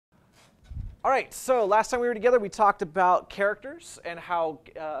All right, so last time we were together, we talked about characters and how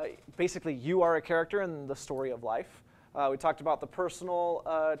basically you are a character in the story of life. We talked about the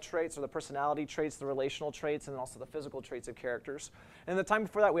personal traits or the personality traits, the relational traits, and also the physical traits of characters. And the time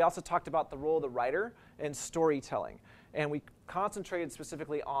before that, we also talked about the role of the writer in storytelling. And we concentrated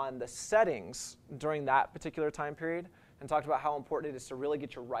specifically on the settings during that particular time period and talked about how important it is to really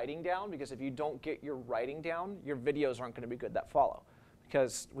get your writing down, because if you don't get your writing down, your videos aren't going to be good that follow.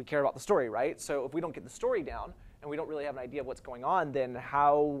 Because we care about the story, right? So if we don't get the story down and we don't really have an idea of what's going on, then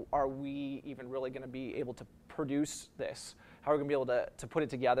how are we even really going to be able to produce this? How are we going to be able to put it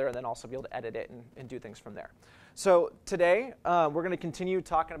together and then also be able to edit it and do things from there? So today, we're going to continue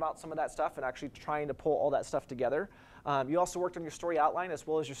talking about some of that stuff and actually trying to pull all that stuff together. You also worked on your story outline as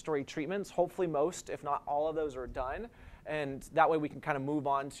well as your story treatments. Hopefully most, if not all of those are done. And that way we can kind of move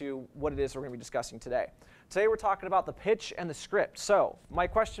on to what it is we're going to be discussing today. Today we're talking about the pitch and the script. So my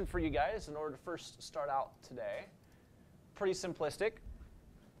question for you guys, in order to first start out today, pretty simplistic.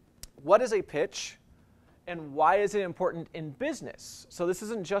 What is a pitch and why is it important in business? So this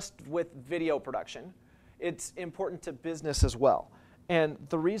isn't just with video production. It's important to business as well. And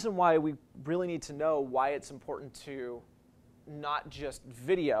the reason why we really need to know why it's important to not just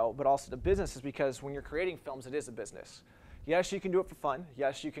video, but also to business is because when you're creating films, it is a business. Yes, you can do it for fun.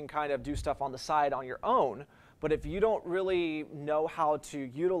 Yes, you can kind of do stuff on the side on your own. But if you don't really know how to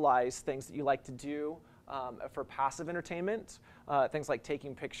utilize things that you like to do for passive entertainment, things like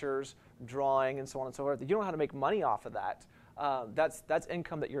taking pictures, drawing, and so on and so forth, if you don't know how to make money off of that, that's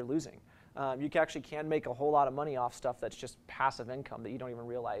income that you're losing. You actually can make a whole lot of money off stuff that's just passive income that you don't even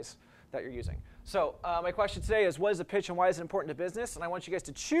realize that you're using. So my question today is, what is a pitch and why is it important to business? And I want you guys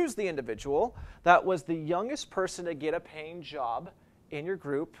to choose the individual that was the youngest person to get a paying job in your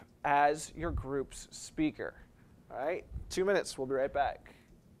group as your group's speaker. All right, 2 minutes. We'll be right back.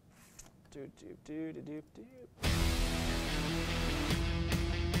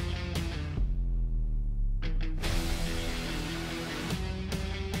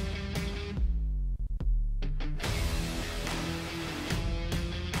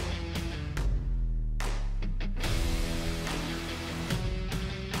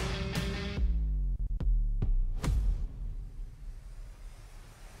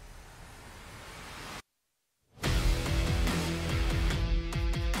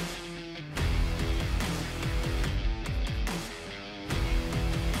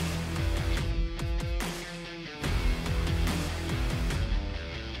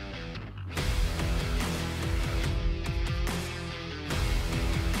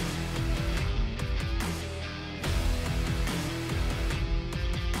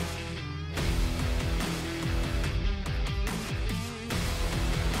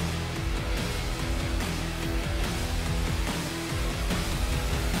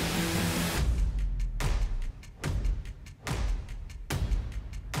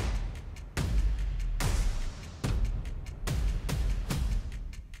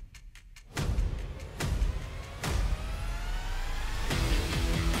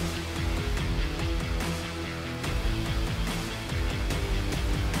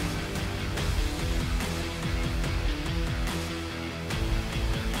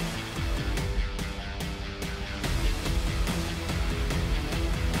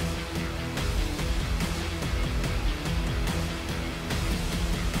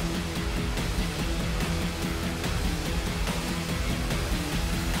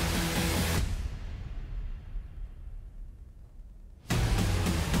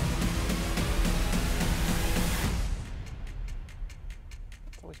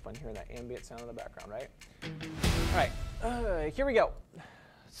 Fun hearing that ambient sound in the background, right? All right, here we go.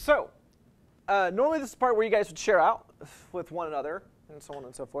 So, normally this is the part where you guys would share out with one another and so on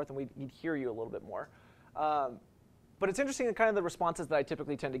and so forth, and we'd hear you a little bit more. But it's interesting the kind of the responses that I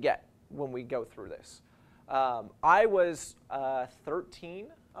typically tend to get when we go through this. I was 13,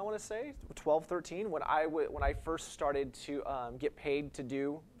 I want to say, 12, 13, when I first started to get paid to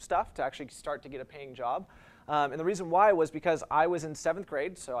do stuff, to actually start to get a paying job. And the reason why was because I was in 7th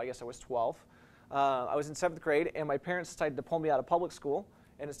grade, so I guess I was 12. I was in 7th grade, and my parents decided to pull me out of public school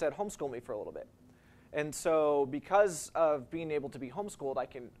and instead homeschool me for a little bit. And so because of being able to be homeschooled,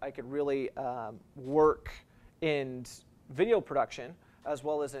 I could really work in video production as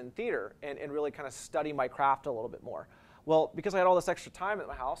well as in theater and really kind of study my craft a little bit more. Well, because I had all this extra time at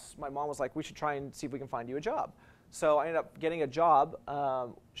my house, my mom was like, we should try and see if we can find you a job. So I ended up getting a job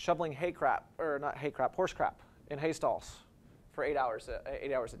shoveling horse crap in hay stalls for 8 hours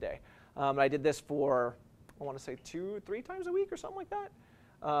a day. And I did this for, I want to say 2-3 times a week or something like that.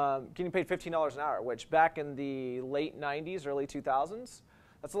 Getting paid $15 an hour, which back in the late 90s, early 2000s,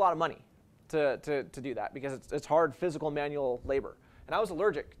 that's a lot of money to do that because it's hard physical manual labor. And I was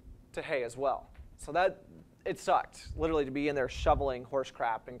allergic to hay as well. So it sucked, literally, to be in there shoveling horse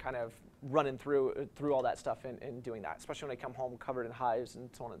crap and kind of running through all that stuff and doing that, especially when I come home covered in hives and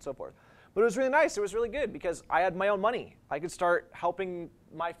so on and so forth. But it was really nice. It was really good because I had my own money. I could start helping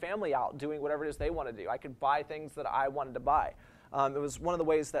my family out, doing whatever it is they want to do. I could buy things that I wanted to buy. It was one of the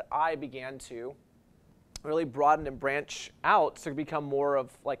ways that I began to really broaden and branch out to become more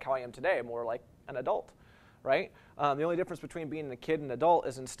of like how I am today, more like an adult, right? The only difference between being a kid and an adult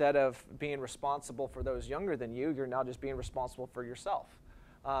is instead of being responsible for those younger than you, you're now just being responsible for yourself.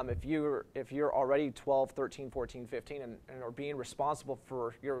 If you're already 12, 13, 14, 15 and are being responsible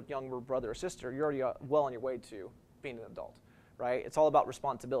for your younger brother or sister, you're already well on your way to being an adult, right? It's all about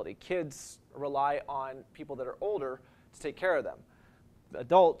responsibility. Kids rely on people that are older to take care of them.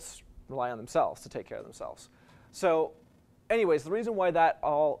 Adults rely on themselves to take care of themselves. So anyways, the reason why that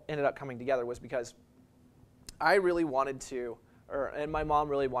all ended up coming together was because I really wanted to, and my mom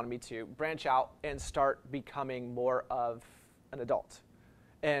really wanted me to, branch out and start becoming more of an adult.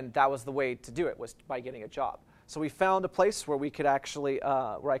 And that was the way to do it, was by getting a job. So we found a place where we could actually,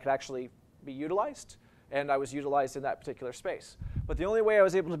 where I could actually be utilized, and I was utilized in that particular space. But the only way I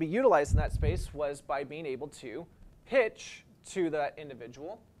was able to be utilized in that space was by being able to pitch to that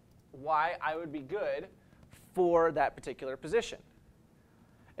individual why I would be good for that particular position.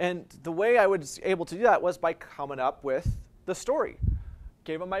 And the way I was able to do that was by coming up with the story.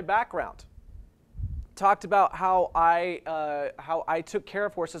 Gave them my background. Talked about how I took care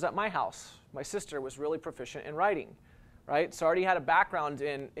of horses at my house. My sister was really proficient in writing, right? So I already had a background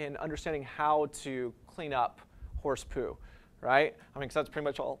in understanding how to clean up horse poo, right? I mean, because that's pretty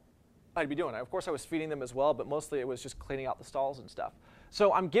much all I'd be doing. Of course, I was feeding them as well, but mostly it was just cleaning out the stalls and stuff.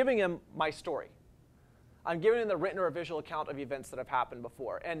 So I'm giving him my story. I'm giving him the written or visual account of events that have happened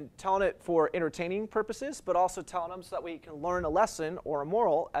before and telling it for entertaining purposes, but also telling them so that we can learn a lesson or a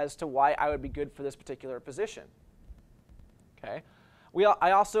moral as to why I would be good for this particular position. Okay.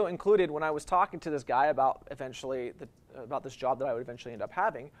 I also included, when I was talking to this guy about about this job that I would eventually end up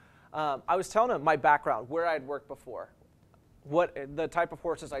having, I was telling him my background, where I'd worked before, what the type of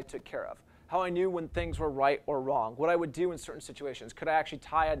horses I took care of, how I knew when things were right or wrong, what I would do in certain situations. Could I actually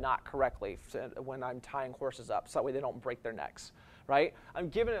tie a knot correctly when I'm tying horses up so that way they don't break their necks, right? I'm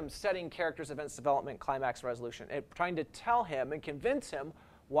giving him setting, characters, events, development, climax, resolution, and trying to tell him and convince him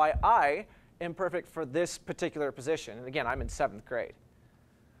why I am perfect for this particular position. And again, I'm in 7th grade,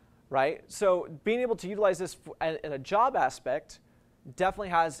 right? So being able to utilize this in a job aspect definitely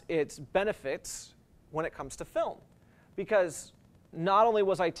has its benefits when it comes to film, because not only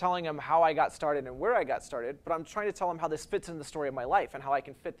was I telling him how I got started and where I got started, but I'm trying to tell him how this fits in the story of my life and how I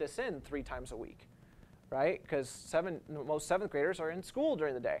can fit this in 3 times a week, right? Because most 7th graders are in school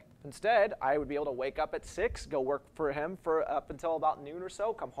during the day. Instead, I would be able to wake up at 6, go work for him for up until about noon or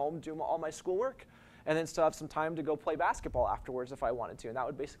so, come home, do all my schoolwork, and then still have some time to go play basketball afterwards if I wanted to, and that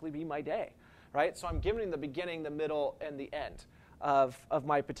would basically be my day, right? So I'm giving him the beginning, the middle, and the end of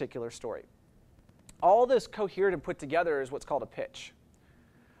my particular story. All this cohered and put together is what's called a pitch.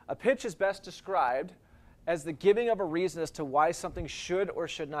 A pitch is best described as the giving of a reason as to why something should or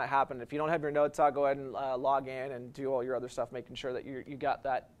should not happen. If you don't have your notes, I'll go ahead and log in and do all your other stuff, making sure that you got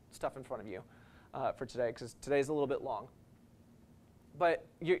that stuff in front of you for today, because today's a little bit long. But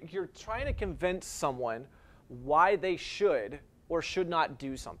you're trying to convince someone why they should or should not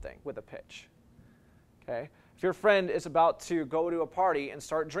do something with a pitch. Okay? If your friend is about to go to a party and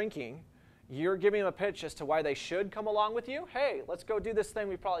start drinking, you're giving them a pitch as to why they should come along with you. Hey, let's go do this thing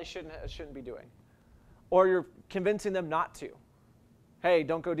we probably shouldn't be doing. Or you're convincing them not to. Hey,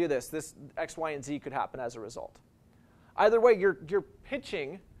 don't go do this. This X, Y, and Z could happen as a result. Either way, you're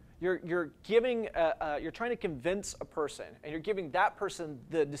pitching. You're trying to convince a person, and you're giving that person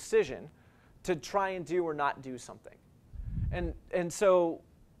the decision to try and do or not do something. And so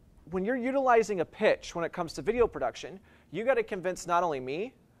when you're utilizing a pitch when it comes to video production, you got to convince not only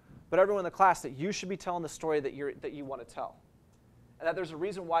me, but everyone in the class that you should be telling the story that you want to tell. And that there's a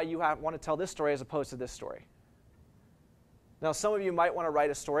reason why you want to tell this story as opposed to this story. Now, some of you might want to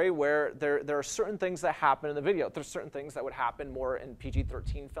write a story where there are certain things that happen in the video. There's certain things that would happen more in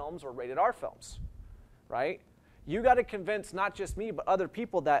PG-13 films or rated R films, right? You got to convince not just me, but other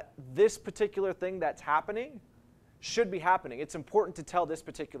people that this particular thing that's happening should be happening. It's important to tell this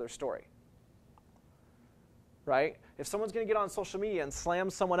particular story. Right? If someone's going to get on social media and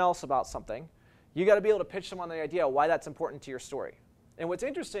slam someone else about something, you got to be able to pitch them on the idea of why that's important to your story. And what's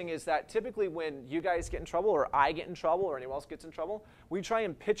interesting is that typically when you guys get in trouble, or I get in trouble, or anyone else gets in trouble, we try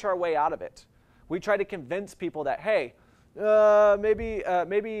and pitch our way out of it. We try to convince people that, hey, maybe,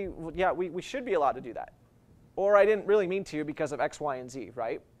 yeah, we should be allowed to do that. Or I didn't really mean to because of X, Y, and Z,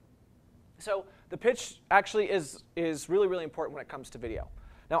 right? So the pitch actually is really, really important when it comes to video.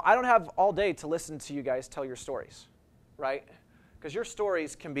 Now, I don't have all day to listen to you guys tell your stories, right? Because your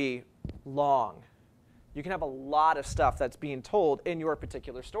stories can be long. You can have a lot of stuff that's being told in your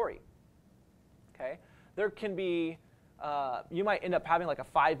particular story, okay? There can be, you might end up having like a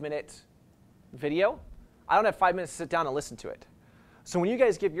 5-minute video. I don't have 5 minutes to sit down and listen to it. So when you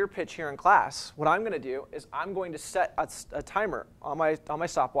guys give your pitch here in class, what I'm going to do is I'm going to set a timer on my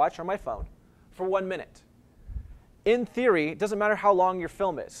stopwatch or my phone for 1 minute. In theory, it doesn't matter how long your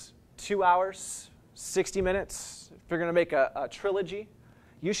film is, 2 hours, 60 minutes. If you're going to make a trilogy,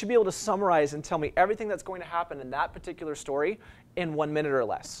 you should be able to summarize and tell me everything that's going to happen in that particular story in 1 minute or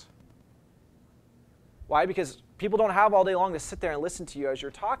less. Why? Because people don't have all day long to sit there and listen to you as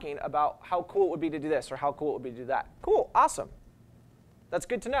you're talking about how cool it would be to do this or how cool it would be to do that. Cool, awesome. That's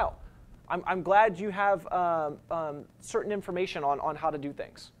good to know. I'm glad you have certain information on how to do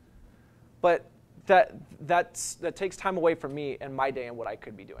things. But that takes time away from me and my day and what I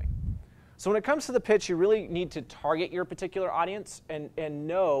could be doing. So when it comes to the pitch, you really need to target your particular audience and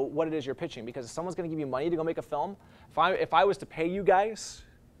know what it is you're pitching. Because if someone's going to give you money to go make a film, if I was to pay you guys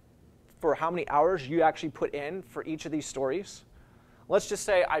for how many hours you actually put in for each of these stories, let's just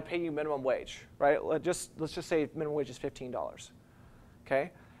say I pay you minimum wage, right? Let's just say minimum wage is $15.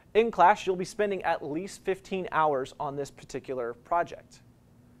 Okay? In class, you'll be spending at least 15 hours on this particular project.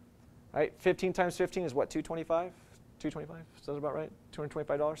 Right? 15 times 15 is what, 225? 225? Is that about right?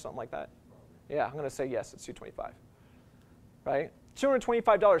 $225, something like that? Yeah, I'm going to say yes, it's $225. Right?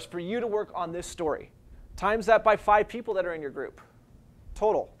 $225 for you to work on this story. Times that by 5 people that are in your group.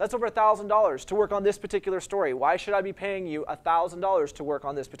 Total. That's over $1,000 to work on this particular story. Why should I be paying you $1,000 to work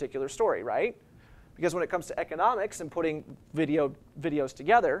on this particular story, right? Because when it comes to economics and putting videos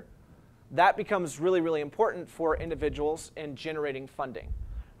together, that becomes really, really important for individuals in generating funding,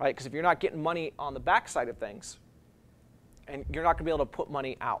 right? Because if you're not getting money on the backside of things, and you're not going to be able to put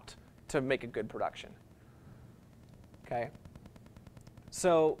money out to make a good production, okay?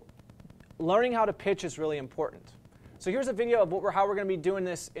 So learning how to pitch is really important. So here's a video of how we're going to be doing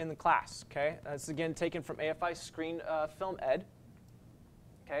this in the class, okay? That's again taken from AFI Screen Film Ed,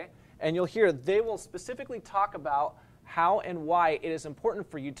 okay? And you'll hear they will specifically talk about how and why it is important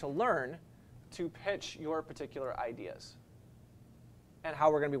for you to learn to pitch your particular ideas and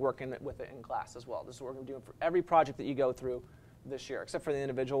how we're going to be working with it in class as well. This is what we're going to be doing for every project that you go through this year, except for the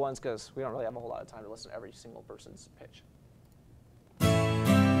individual ones because we don't really have a whole lot of time to listen to every single person's pitch.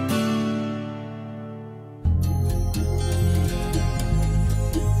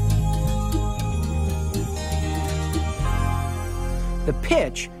 The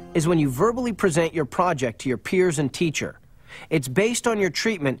pitch is when you verbally present your project to your peers and teacher. It's based on your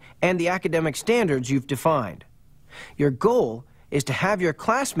treatment and the academic standards you've defined. Your goal is to have your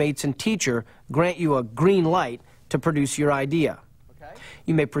classmates and teacher grant you a green light to produce your idea. Okay.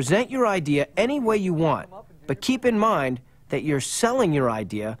 You may present your idea any way you want, but keep in mind that you're selling your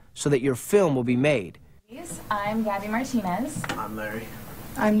idea so that your film will be made. I'm Gabby Martinez. I'm Larry.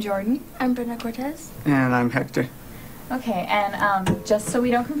 I'm Jordan. I'm Brenda Cortez. And I'm Hector. Okay, and just so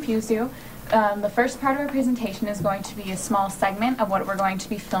we don't confuse you, the first part of our presentation is going to be a small segment of what we're going to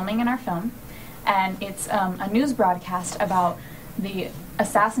be filming in our film. And it's a news broadcast about the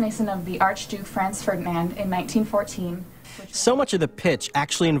assassination of the Archduke Franz Ferdinand in 1914. So much of the pitch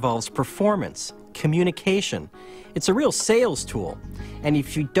actually involves performance, communication. It's a real sales tool. And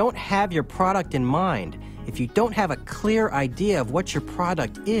if you don't have your product in mind, if you don't have a clear idea of what your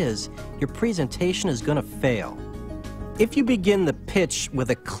product is, your presentation is going to fail. If you begin the pitch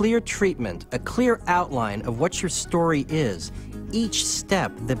with a clear treatment, a clear outline of what your story is, each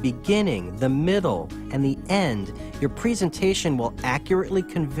step, the beginning, the middle, and the end, your presentation will accurately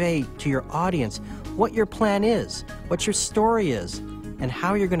convey to your audience what your plan is, what your story is, and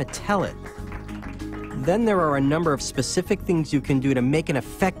how you're going to tell it. Then there are a number of specific things you can do to make an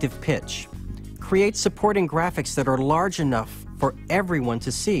effective pitch. Create supporting graphics that are large enough for everyone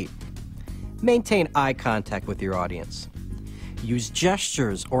to see. Maintain eye contact with your audience. Use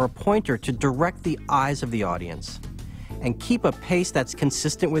gestures or a pointer to direct the eyes of the audience. And keep a pace that's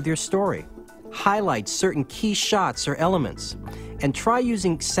consistent with your story. Highlight certain key shots or elements. And try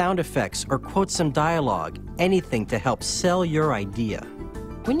using sound effects or quote some dialogue, anything to help sell your idea.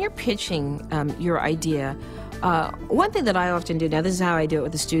 When you're pitching your idea, one thing that I often do, now this is how I do it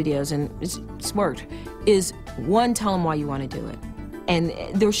with the studios, and it's worked, is one, tell them why you want to do it. And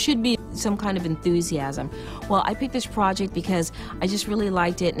there should be some kind of enthusiasm. Well, I picked this project because I just really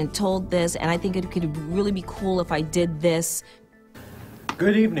liked it and it told this, and I think it could really be cool if I did this.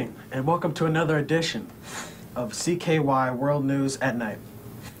 Good evening, and welcome to another edition of CKY World News at Night.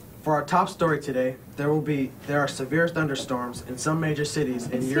 For our top story today, there are severe thunderstorms in some major cities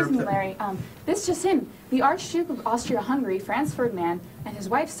in Europe. Excuse me, Larry. This just in. The Archduke of Austria-Hungary, Franz Ferdinand, and his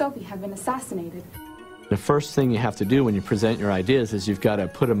wife Sophie have been assassinated. The first thing you have to do when you present your ideas is you've got to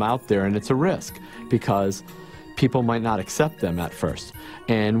put them out there, and it's a risk because people might not accept them at first.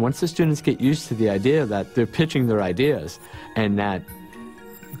 And once the students get used to the idea that they're pitching their ideas and that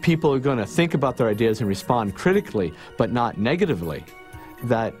people are going to think about their ideas and respond critically but not negatively,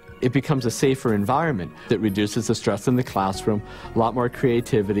 that it becomes a safer environment that reduces the stress in the classroom, a lot more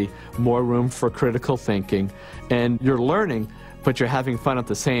creativity, more room for critical thinking, and you're learning, but you're having fun at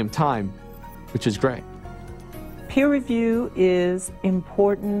the same time, which is great. Peer review is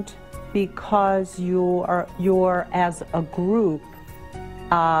important because you're as a group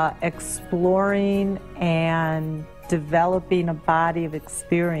exploring and developing a body of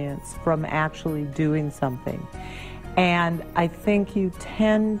experience from actually doing something. And I think you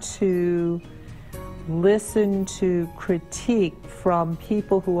tend to listen to critique from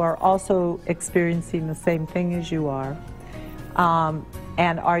people who are also experiencing the same thing as you are,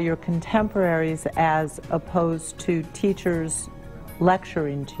 and are your contemporaries, as opposed to teachers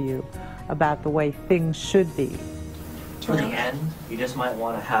lecturing to you about the way things should be. For the end, you just might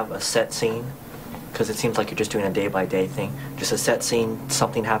want to have a set scene, because it seems like you're just doing a day-by-day thing. Just a set scene,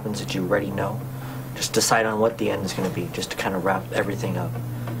 something happens that you already know. Just decide on what the end is going to be, just to kind of wrap everything up.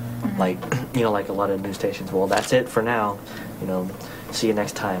 Like, you know, like a lot of news stations, well, that's it for now, you know, see you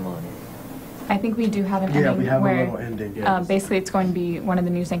next time on. I think we do have an ending we have where a little ending. Yeah. basically it's going to be one of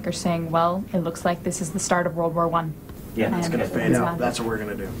the news anchors saying, well, it looks like this is the start of World War I. Yeah, it's going to fade out. on. That's what we're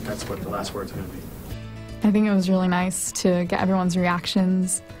going to do. That's what the last word's going to be. I think it was really nice to get everyone's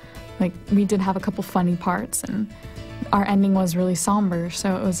reactions. Like, we did have a couple funny parts, and our ending was really somber,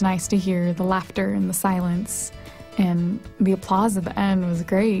 so it was nice to hear the laughter and the silence. And the applause at the end was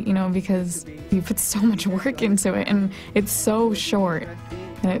great, you know, because you put so much work into it, and it's so short.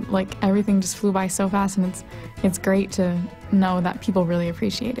 And like, everything just flew by so fast, and it's great to know that people really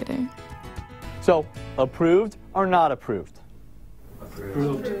appreciated it. So, approved or not approved?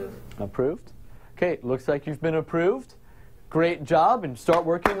 Approved. Approved? Okay, looks like you've been approved. Great job, and start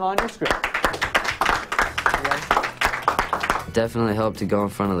working on your script. Definitely helped to go in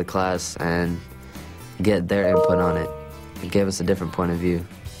front of the class and get their input on it. It gave us a different point of view.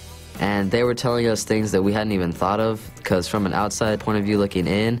 And they were telling us things that we hadn't even thought of, because from an outside point of view looking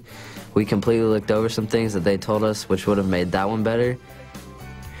in, we completely looked over some things that they told us, which would have made that one better.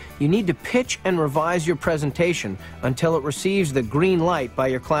 You need to pitch and revise your presentation until it receives the green light by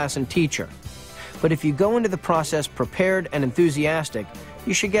your class and teacher. But if you go into the process prepared and enthusiastic,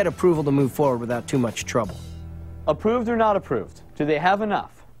 you should get approval to move forward without too much trouble. Approved or not approved? Do they have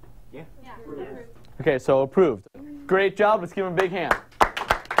enough? Yeah. Okay, so approved. Great job. Let's give them a big hand.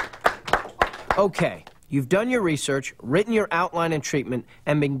 Okay, you've done your research, written your outline and treatment,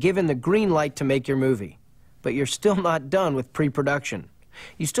 and been given the green light to make your movie. But you're still not done with pre-production.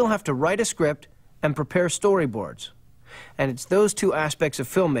 You still have to write a script and prepare storyboards. And it's those two aspects of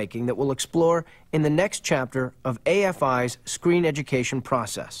filmmaking that we'll explore in the next chapter of AFI's screen education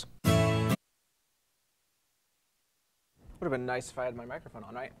process. Would have been nice if I had my microphone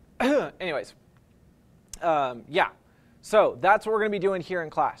on, right? Anyways, yeah. So that's what we're going to be doing here in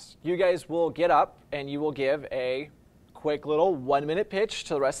class. You guys will get up and you will give a quick little 1-minute pitch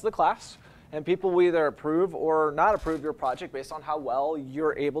to the rest of the class. And people will either approve or not approve your project based on how well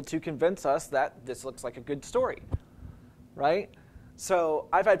you're able to convince us that this looks like a good story, right? So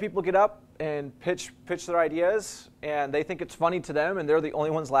I've had people get up and pitch their ideas, and they think it's funny to them, and they're the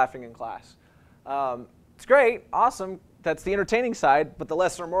only ones laughing in class. It's great, awesome. That's the entertaining side, but the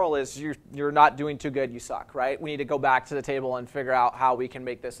lesser moral is you're not doing too good, you suck, right? We need to go back to the table and figure out how we can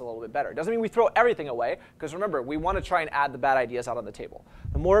make this a little bit better. Doesn't mean we throw everything away, because remember, we want to try and add the bad ideas out on the table.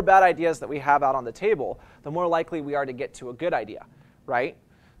 The more bad ideas that we have out on the table, the more likely we are to get to a good idea, right?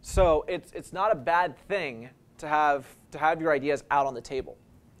 So it's not a bad thing to have your ideas out on the table.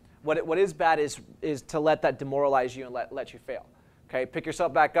 What is bad is to let that demoralize you and let you fail. Okay, pick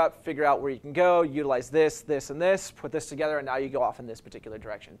yourself back up, figure out where you can go, utilize this, this, and this, put this together, and now you go off in this particular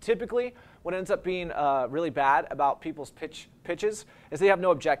direction. Typically, what ends up being really bad about people's pitches is they have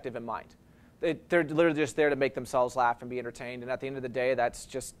no objective in mind. They're literally just there to make themselves laugh and be entertained, and at the end of the day, that's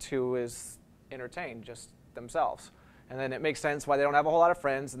just who is entertained, just themselves. And then it makes sense why they don't have a whole lot of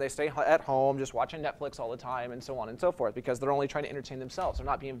friends and they stay at home just watching Netflix all the time and so on and so forth, because they're only trying to entertain themselves. They're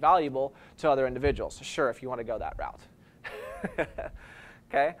not being valuable to other individuals. Sure, if you want to go that route.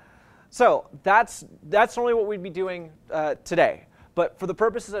 Okay? So that's normally what we'd be doing today. But for the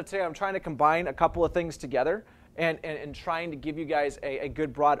purposes of today, I'm trying to combine a couple of things together and trying to give you guys a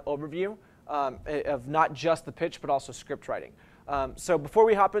good broad overview of not just the pitch, but also script writing. So before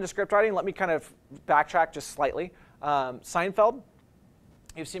we hop into script writing, let me kind of backtrack just slightly. Seinfeld,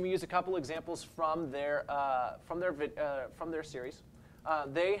 you've seen me use a couple examples from their series.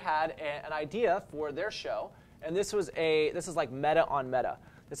 They had an idea for their show, and this is like meta on meta.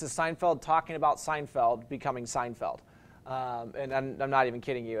 This is Seinfeld talking about Seinfeld becoming Seinfeld, and I'm not even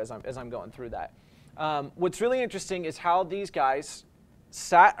kidding you as I'm going through that. What's really interesting is how these guys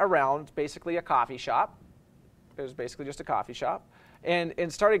sat around basically a coffee shop. It was basically just a coffee shop,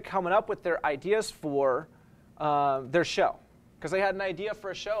 and started coming up with their ideas for their show, because they had an idea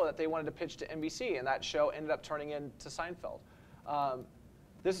for a show that they wanted to pitch to NBC, and that show ended up turning into Seinfeld.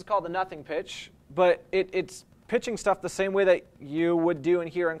 This is called the nothing pitch, but it's pitching stuff the same way that you would do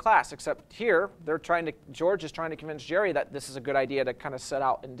here in class, except here George is trying to convince Jerry that this is a good idea to kind of set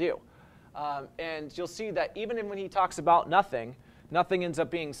out and do. And you'll see that even when he talks about nothing ends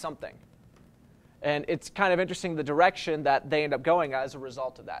up being something. And it's kind of interesting the direction that they end up going as a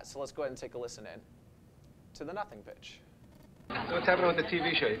result of that. So let's go ahead and take a listen in to the nothing pitch. So what's happening with the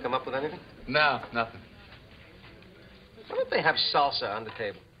TV show? You come up with anything? No, nothing. Why don't they have salsa on the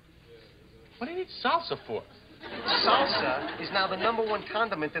table? What do you need salsa for? Salsa is now the #1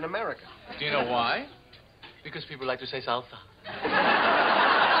 condiment in America. Do you know why? Because people like to say salsa.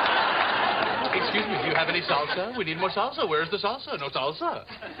 Excuse me, do you have any salsa? We need more salsa. Where's the salsa? No salsa.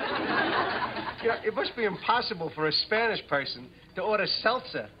 Yeah, it must be impossible for a Spanish person to order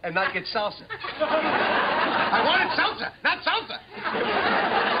salsa and not get salsa. I wanted salsa, not salsa.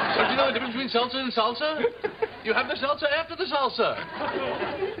 Don't you know the difference between salsa and salsa? You have the salsa after the salsa.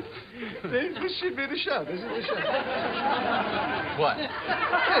 This should be the show. This is the show. What? This.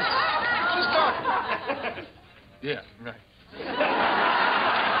 Just talking. Yeah, right.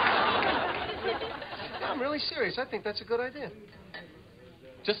 I'm really serious. I think that's a good idea.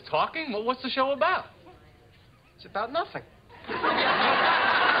 Just talking? Well, what's the show about? It's about nothing.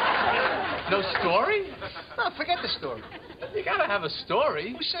 No story? No, forget the story. You gotta have a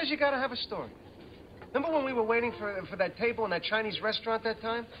story. Who says you gotta have a story? Remember when we were waiting for that table in that Chinese restaurant that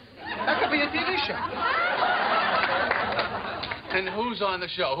time? That could be a TV show. And who's on the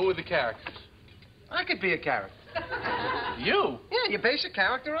show? Who are the characters? I could be a character. You? Yeah, you base a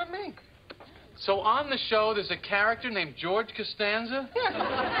character on me. So on the show, there's a character named George Costanza?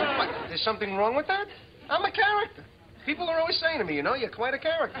 Yeah. What, there's something wrong with that? I'm a character. People are always saying to me, you know, you're quite a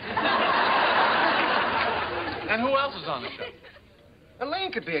character. And who else is on the show?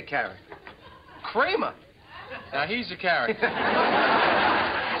 Elaine could be a character. Kramer. Now, he's a character.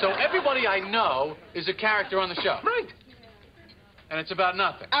 So everybody I know is a character on the show. Right. And it's about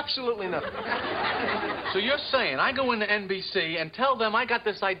nothing. Absolutely nothing. So you're saying I go into NBC and tell them I got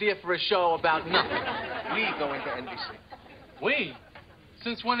this idea for a show about nothing. We go into NBC. We?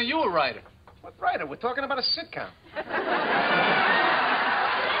 Since when are you a writer? What writer? We're talking about a sitcom.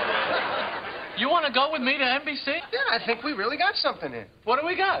 You want to go with me to NBC? Yeah, I think we really got something here. What do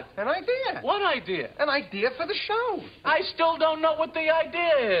we got? An idea. What idea? An idea for the show. I still don't know what the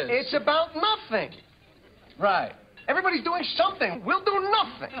idea is. It's about nothing. Right. Everybody's doing something. We'll do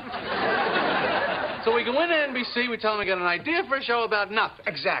nothing. So we go into NBC, we tell them we got an idea for a show about nothing.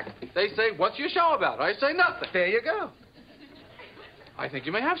 Exactly. They say, what's your show about? I say nothing. There you go. I think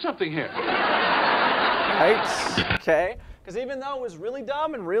you may have something here. Right? Okay. Because even though it was really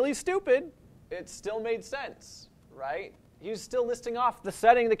dumb and really stupid, it still made sense, right? He was still listing off the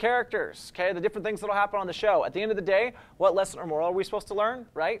setting, the characters, okay, the different things that will happen on the show. At the end of the day, what lesson or moral are we supposed to learn,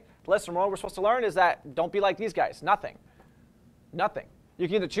 right? The lesson or moral we're supposed to learn is that don't be like these guys. Nothing. Nothing. You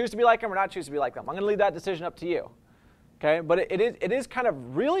can either choose to be like them or not choose to be like them. I'm going to leave that decision up to you, okay? But it is kind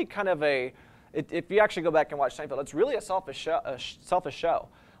of really kind of a, if you actually go back and watch Seinfeld, it's really a selfish show.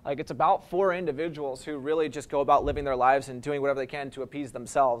 Like, it's about 4 individuals who really just go about living their lives and doing whatever they can to appease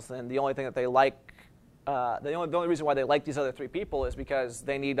themselves. And the only thing that they like, the only reason why they like these other 3 people is because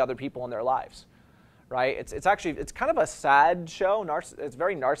they need other people in their lives, right? It's kind of a sad show. It's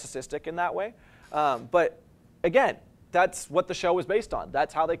very narcissistic in that way. But again, that's what the show was based on.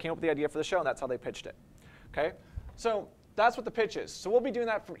 That's how they came up with the idea for the show, and that's how they pitched it. Okay, so that's what the pitch is. So we'll be doing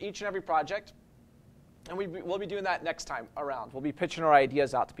that for each and every project. And we'll be doing that next time around. We'll be pitching our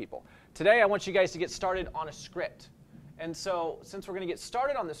ideas out to people. Today, I want you guys to get started on a script. And so, since we're going to get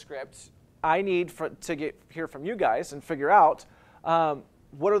started on the script, I need to hear from you guys and figure out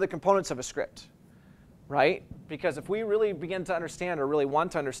what are the components of a script, right? Because if we really begin to understand or really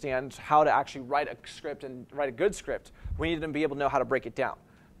want to understand how to actually write a script and write a good script, we need to be able to know how to break it down.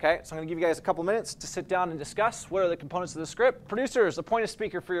 Okay, so I'm going to give you guys a couple minutes to sit down and discuss what are the components of the script. Producers, appoint a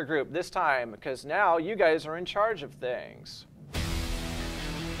speaker for your group this time, because now you guys are in charge of things.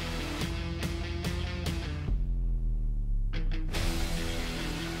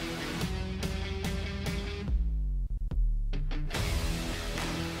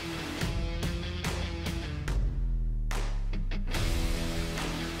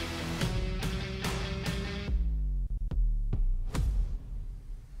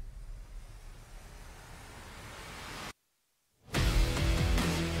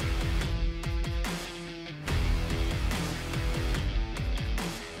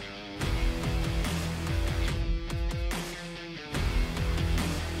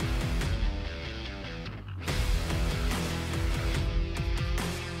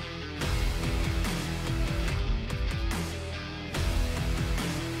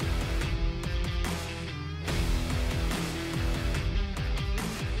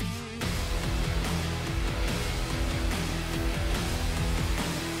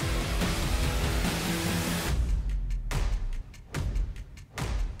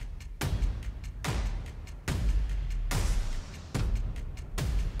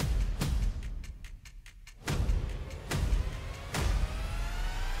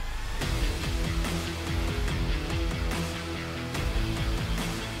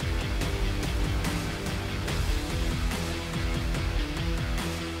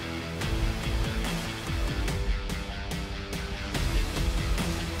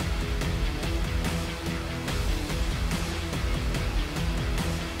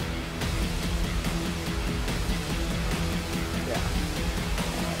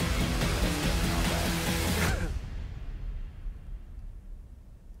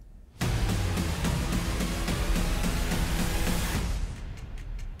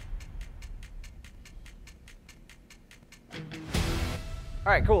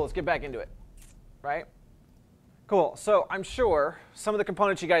 All right, cool, let's get back into it, right? Cool, so I'm sure some of the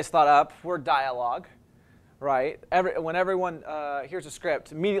components you guys thought up were dialogue, right? When everyone hears a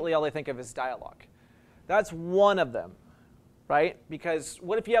script, immediately all they think of is dialogue. That's one of them, right? Because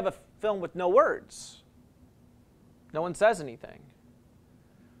what if you have a film with no words? No one says anything,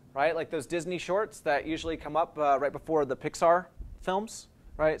 right? Like those Disney shorts that usually come up right before the Pixar films.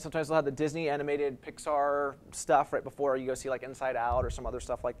 Right? Sometimes they'll have the Disney animated Pixar stuff right before you go see like Inside Out or some other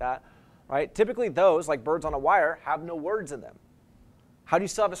stuff like that. Right? Typically those, like Birds on a Wire, have no words in them. How do you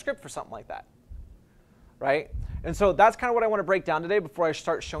still have a script for something like that? Right? And so that's kind of what I want to break down today before I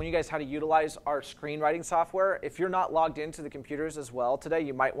start showing you guys how to utilize our screenwriting software. If you're not logged into the computers as well today,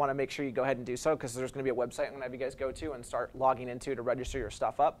 you might want to make sure you go ahead and do so, because there's going to be a website I'm going to have you guys go to and start logging into to register your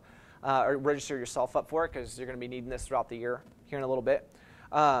stuff up, or register yourself up for it, because you're going to be needing this throughout the year here in a little bit.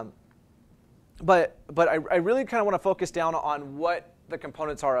 But I really kind of want to focus down on what the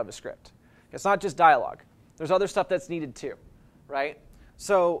components are of a script. It's not just dialogue. There's other stuff that's needed too, right?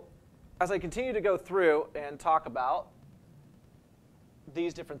 So as I continue to go through and talk about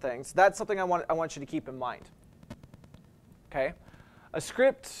these different things, that's something I want you to keep in mind. Okay? A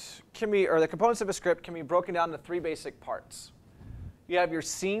script can be, or the components of a script can be broken down into three basic parts. You have your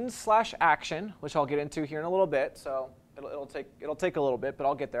scenes/action, which I'll get into here in a little bit. So it'll take a little bit, but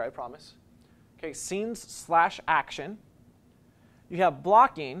I'll get there, I promise. Okay, scenes/action. You have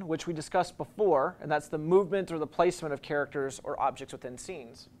blocking, which we discussed before, and that's the movement or the placement of characters or objects within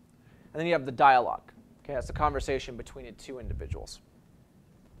scenes. And then you have the dialogue. Okay, that's the conversation between the two individuals.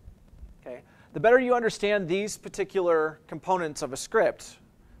 Okay, the better you understand these particular components of a script,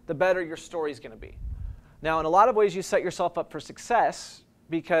 the better your story is going to be. Now, in a lot of ways, you set yourself up for success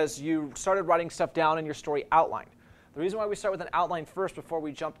because you started writing stuff down in your story outline. The reason why we start with an outline first before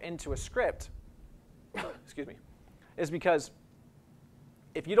we jump into a script, excuse me, is because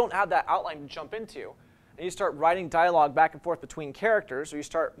if you don't have that outline to jump into, and you start writing dialogue back and forth between characters, or you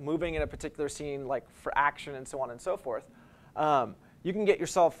start moving in a particular scene, like for action and so on and so forth, you can get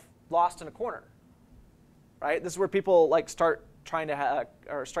yourself lost in a corner, right? This is where people like start trying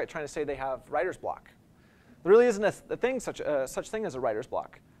to say they have writer's block. There really isn't such thing as a writer's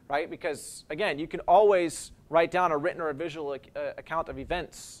block, right? Because again, you can always write down a written or a visual account of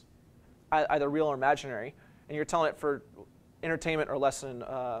events, either real or imaginary, and you're telling it for entertainment or lesson.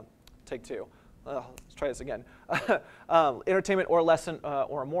 Take two. Let's try this again. Entertainment or lesson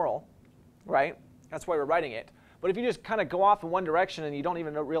or a moral, right? That's why we're writing it. But if you just kind of go off in one direction and you don't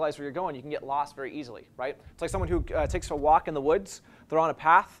even realize where you're going, you can get lost very easily, right? It's like someone who takes a walk in the woods. They're on a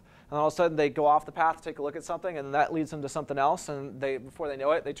path. And all of a sudden they go off the path to take a look at something, and that leads them to something else, and before they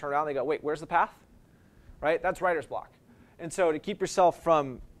know it, they turn around and they go, wait, where's the path? Right? That's writer's block. And so to keep yourself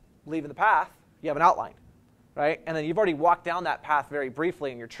from leaving the path, you have an outline, right? And then you've already walked down that path very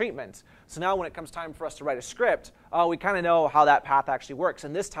briefly in your treatment. So now when it comes time for us to write a script, we kind of know how that path actually works.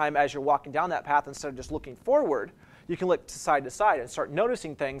 And this time, as you're walking down that path, instead of just looking forward, you can look to side and start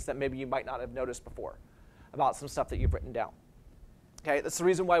noticing things that maybe you might not have noticed before about some stuff that you've written down. Okay, that's the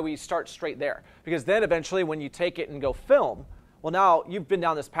reason why we start straight there. Because then eventually when you take it and go film, well, now you've been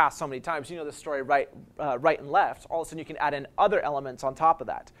down this path so many times, you know the story right and left. All of a sudden you can add in other elements on top of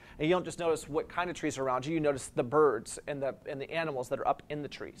that. And you don't just notice what kind of trees are around you, you notice the birds and the animals that are up in the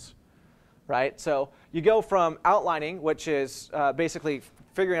trees. Right? So you go from outlining, which is basically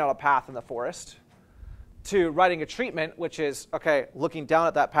figuring out a path in the forest, to writing a treatment, which is, okay, looking down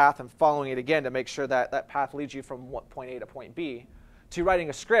at that path and following it again to make sure that that path leads you from point A to point B, to writing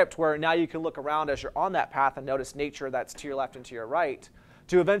a script where now you can look around as you're on that path and notice nature that's to your left and to your right,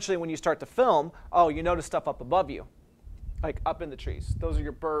 to eventually when you start to film, you notice stuff up above you, like up in the trees. Those are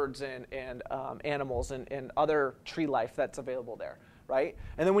your birds and animals and other tree life that's available there, right?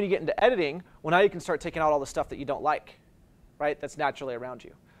 And then when you get into editing, well, now you can start taking out all the stuff that you don't like, right, that's naturally around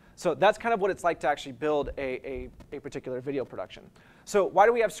you. So that's kind of what it's like to actually build a particular video production. So why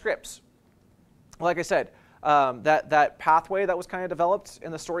do we have scripts? Well, like I said, that pathway that was kind of developed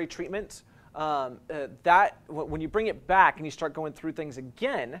in the story treatment, when you bring it back and you start going through things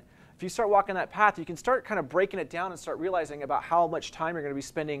again, if you start walking that path, you can start kind of breaking it down and start realizing about how much time you're going to be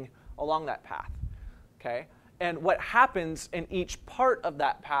spending along that path. Okay? And what happens in each part of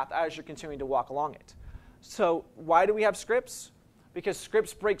that path as you're continuing to walk along it. So why do we have scripts? Because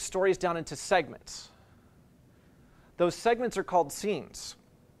scripts break stories down into segments. Those segments are called scenes.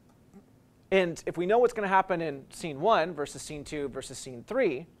 And if we know what's going to happen in scene 1 versus scene 2 versus scene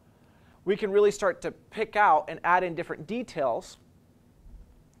 3, we can really start to pick out and add in different details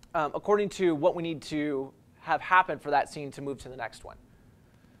according to what we need to have happen for that scene to move to the next one.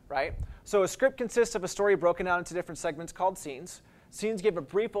 Right? So a script consists of a story broken down into different segments called scenes. Scenes give a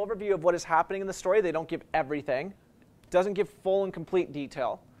brief overview of what is happening in the story. They don't give everything. Doesn't give full and complete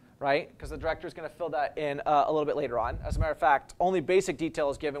detail, right? Because the director is going to fill that in a little bit later on. As a matter of fact, only basic detail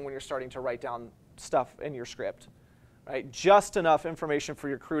is given when you're starting to write down stuff in your script, right? Just enough information for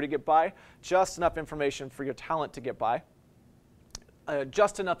your crew to get by, just enough information for your talent to get by,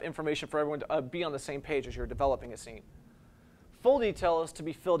 just enough information for everyone to be on the same page as you're developing a scene. Full detail is to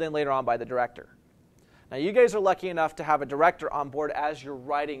be filled in later on by the director. Now, you guys are lucky enough to have a director on board as you're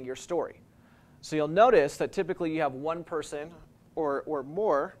writing your story. So you'll notice that typically you have one person or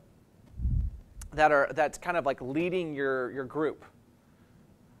more that's kind of like leading your group,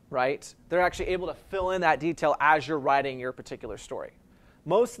 right? They're actually able to fill in that detail as you're writing your particular story.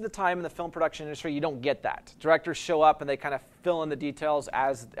 Most of the time in the film production industry, you don't get that. Directors show up and they kind of fill in the details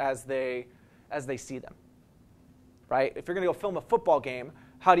as they see them, right? If you're going to go film a football game,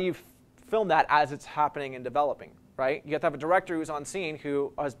 how do you film that as it's happening and developing? Right? You have to have a director who's on scene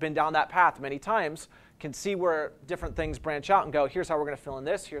who has been down that path many times, can see where different things branch out and go, here's how we're going to fill in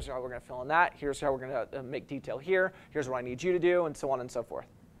this, here's how we're going to fill in that, here's how we're going to make detail here, here's what I need you to do, and so on and so forth.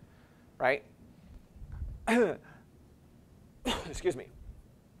 Right? Excuse me.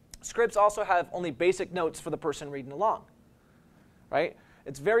 Scripts also have only basic notes for the person reading along. Right?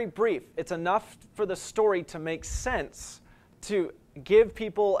 It's very brief. It's enough for the story to make sense to give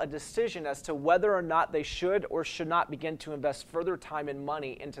people a decision as to whether or not they should or should not begin to invest further time and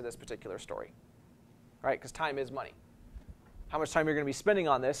money into this particular story, right? Because time is money. How much time you're going to be spending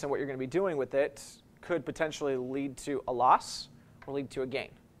on this and what you're going to be doing with it could potentially lead to a loss or lead to a gain,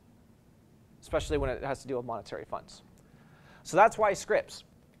 especially when it has to do with monetary funds. So that's why scripts.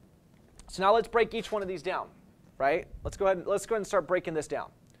 So now let's break each one of these down, right? Let's go ahead and start breaking this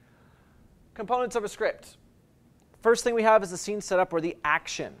down. Components of a script. First thing we have is the scene setup or the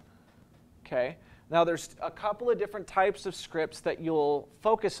action. Okay. Now there's a couple of different types of scripts that you'll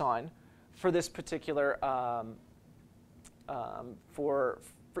focus on for this particular for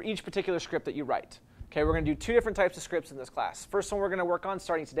each particular script that you write. Okay, we're going to do 2 different types of scripts in this class. First one we're going to work on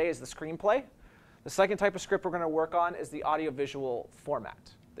starting today is the screenplay. The second type of script we're going to work on is the audiovisual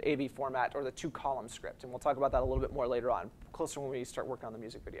format, the AV format or the 2-column script, and we'll talk about that a little bit more later on, closer when we start working on the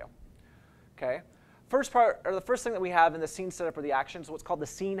music video. Okay. The first thing that we have in the scene setup or the action is what's called the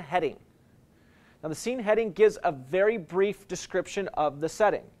scene heading. Now the scene heading gives a very brief description of the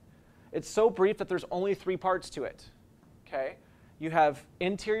setting. It's so brief that there's only 3 parts to it. Okay? You have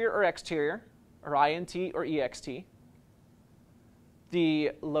interior or exterior, or INT or EXT.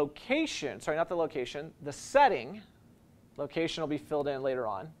 The location, sorry, not the location, the setting, location will be filled in later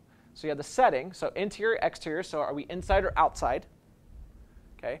on. So you have the setting, so interior, exterior, so are we inside or outside?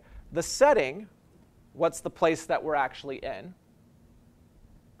 Okay. The setting, what's the place that we're actually in,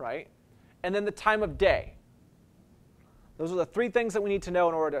 right? And then the time of day. Those are the three things that we need to know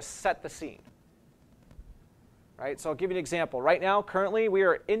in order to set the scene. Right? So I'll give you an example. Right now, currently, we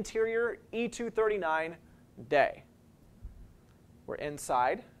are interior E239 day. We're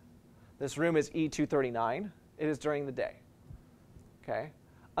inside. This room is E239. It is during the day. Okay?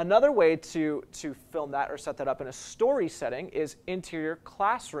 Another way to film that or set that up in a story setting is interior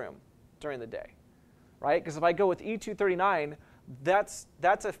classroom during the day. Right? Because if I go with E239, that's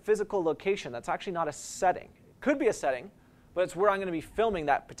a physical location. That's actually not a setting. It could be a setting, but it's where I'm going to be filming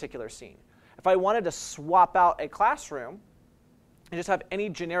that particular scene. If I wanted to swap out a classroom and just have any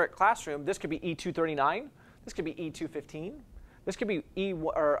generic classroom, this could be E239, this could be E215, this could be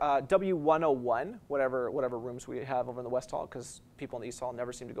W101, whatever rooms we have over in the West Hall, because people in the East Hall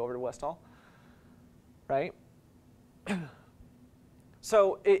never seem to go over to West Hall, right?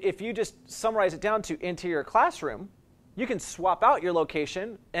 So if you just summarize it down to interior classroom, you can swap out your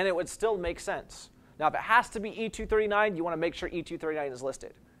location and it would still make sense. Now, if it has to be E239, you want to make sure E239 is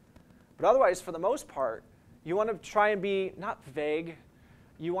listed. But otherwise, for the most part, you want to try and be not vague.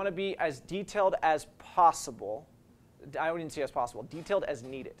 You want to be as detailed as possible. I wouldn't say as possible. Detailed as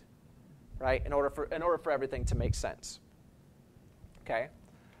needed, right? In order for everything to make sense. Okay.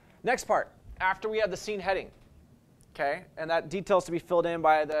 Next part. After we have the scene heading, okay, and that details to be filled in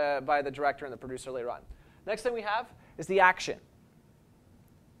by the director and the producer later on. Next thing we have is the action.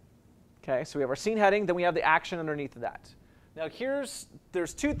 Okay, so we have our scene heading, then we have the action underneath of that. Now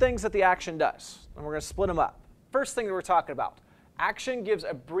there's two things that the action does, and we're going to split them up. First thing that we're talking about, action gives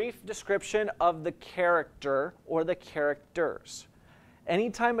a brief description of the character or the characters.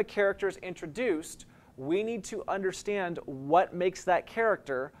 Anytime a character is introduced, we need to understand what makes that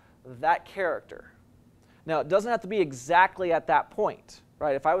character that character. Now, it doesn't have to be exactly at that point,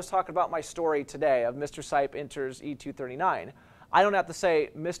 right? If I was talking about my story today of Mr. Seipp enters E239, I don't have to say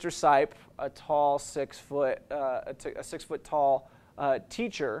Mr. Seipp, a tall 6 foot tall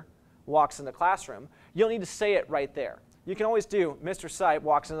teacher, walks in the classroom. You don't need to say it right there. You can always do Mr. Seipp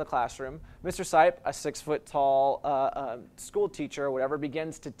walks into the classroom. Mr. Seipp, a 6 foot tall school teacher or whatever,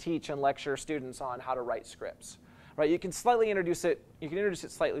 begins to teach and lecture students on how to write scripts. Right? You can slightly introduce it. You can introduce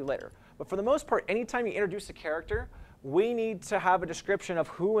it slightly later. But for the most part, anytime you introduce a character, we need to have a description of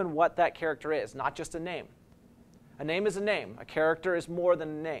who and what that character is, not just a name. A name is a name. A character is more than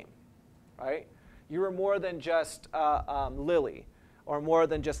a name, right? You are more than just Lily, or more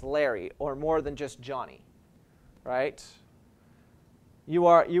than just Larry, or more than just Johnny, right? You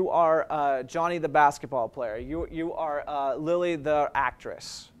are Johnny the basketball player. You are Lily the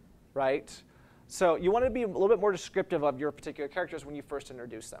actress, right? So you want to be a little bit more descriptive of your particular characters when you first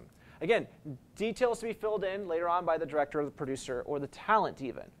introduce them. Again, details to be filled in later on by the director or the producer or the talent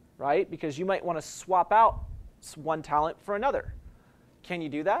even, right? Because you might want to swap out one talent for another. Can you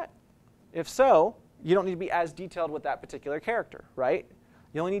do that? If so, you don't need to be as detailed with that particular character, right?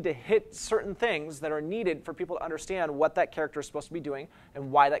 You only need to hit certain things that are needed for people to understand what that character is supposed to be doing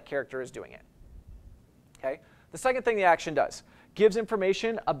and why that character is doing it. Okay? The second thing the action does, gives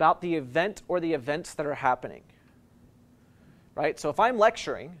information about the event or the events that are happening. Right? So if I'm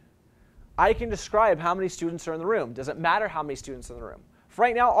lecturing, I can describe how many students are in the room. Does it matter how many students are in the room? For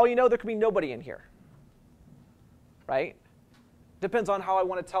right now, all you know, there could be nobody in here. Right? Depends on how I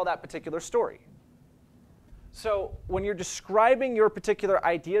want to tell that particular story. So when you're describing your particular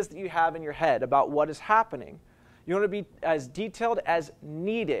ideas that you have in your head about what is happening, you want to be as detailed as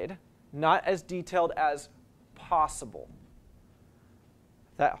needed, not as detailed as possible.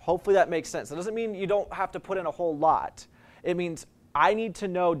 Hopefully that makes sense. It doesn't mean you don't have to put in a whole lot. It means I need to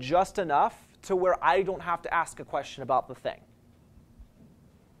know just enough to where I don't have to ask a question about the thing.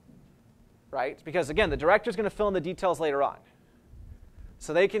 Right? Because again, the director's going to fill in the details later on.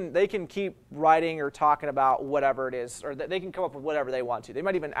 So they can keep writing or talking about whatever it is, or they can come up with whatever they want to. They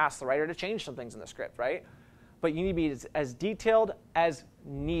might even ask the writer to change some things in the script, right? But you need to be as detailed as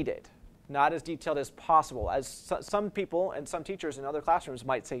needed, not as detailed as possible, as some people and some teachers in other classrooms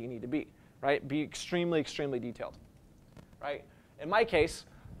might say you need to be, right? Be extremely, extremely detailed, right? In my case,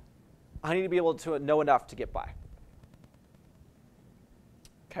 I need to be able to know enough to get by.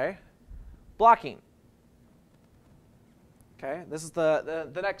 Okay? Blocking. Okay, this is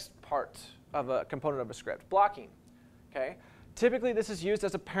the next part of a component of a script. Blocking. Okay, typically this is used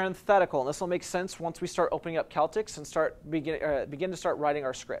as a parenthetical, and this will make sense once we start opening up Celtx and begin to start writing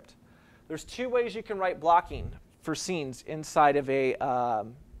our script. There's two ways you can write blocking for scenes inside of a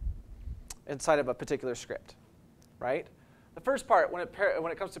particular script, right? The first part, when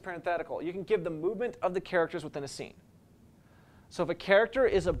it comes to parenthetical, you can give the movement of the characters within a scene. So if a character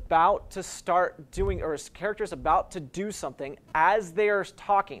is about to start doing, or a character is about to do something as they are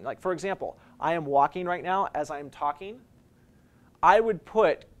talking, like for example, I am walking right now as I am talking, I would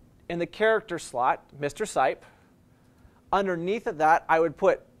put in the character slot, Mr. Seipp. Underneath of that, I would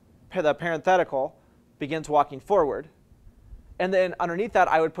put the parenthetical, begins walking forward. And then underneath that,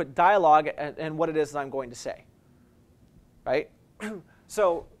 I would put dialogue and what it is that I'm going to say. Right?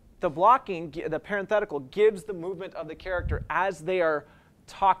 So the blocking, the parenthetical, gives the movement of the character as they are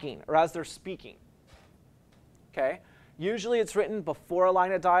talking or as they're speaking. Okay? Usually it's written before a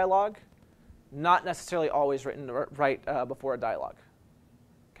line of dialogue, not necessarily always written right before a dialogue.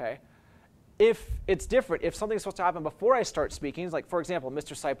 Okay? If it's different, if something's supposed to happen before I start speaking, like for example,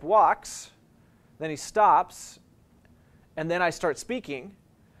 Mr. Seipp walks, then he stops, and then I start speaking,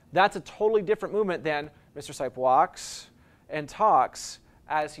 that's a totally different movement than Mr. Seipp walks and talks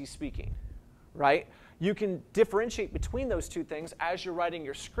as he's speaking, right? You can differentiate between those two things as you're writing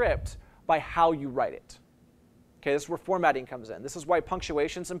your script by how you write it. Okay, this is where formatting comes in. This is why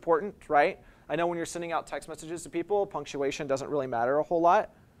punctuation is important, right? I know when you're sending out text messages to people, punctuation doesn't really matter a whole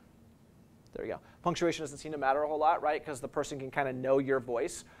lot. There we go. Punctuation doesn't seem to matter a whole lot, right? Because the person can kind of know your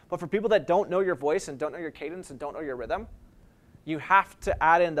voice. But for people that don't know your voice and don't know your cadence and don't know your rhythm, you have to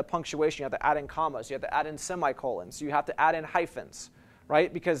add in the punctuation. You have to add in commas. You have to add in semicolons. You have to add in hyphens,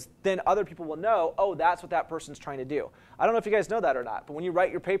 right? Because then other people will know, oh, that's what that person's trying to do. I don't know if you guys know that or not, but when you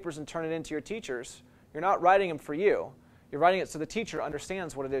write your papers and turn it into your teachers, you're not writing them for you. You're writing it so the teacher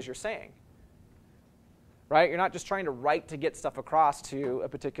understands what it is you're saying. Right? You're not just trying to write to get stuff across to a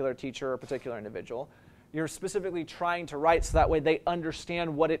particular teacher or a particular individual. You're specifically trying to write so that way they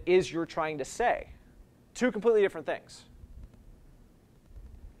understand what it is you're trying to say. Two completely different things.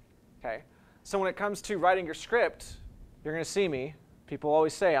 Okay? So when it comes to writing your script, you're going to see me. People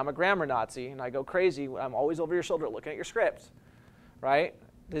always say, I'm a grammar Nazi, and I go crazy. I'm always over your shoulder looking at your script. Right?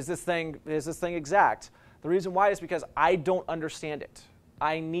 Is this thing exact? The reason why is because I don't understand it.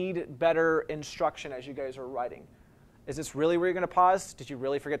 I need better instruction as you guys are writing. Is this really where you're going to pause? Did you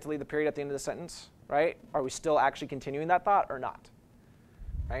really forget to leave the period at the end of the sentence? Right? Are we still actually continuing that thought or not?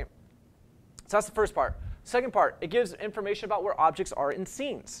 Right? So that's the first part. Second part, it gives information about where objects are in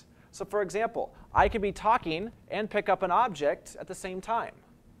scenes. So for example, I could be talking and pick up an object at the same time.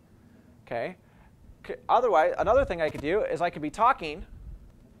 Okay? Otherwise, another thing I could do is I could be talking,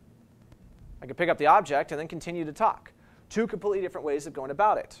 I could pick up the object and then continue to talk. Two completely different ways of going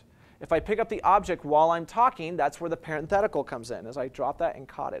about it. If I pick up the object while I'm talking, that's where the parenthetical comes in, as I drop that and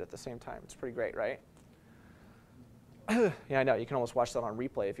caught it at the same time. It's pretty great, right? Yeah, I know. You can almost watch that on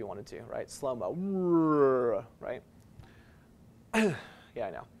replay if you wanted to, right? Slow-mo, right? Yeah,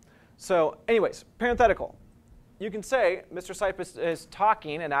 I know. So anyways, parenthetical. You can say Mr. Seipp is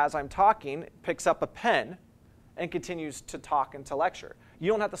talking, and as I'm talking, picks up a pen and continues to talk and to lecture.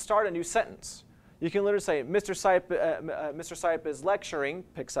 You don't have to start a new sentence. You can literally say, Mr. Seipp is lecturing,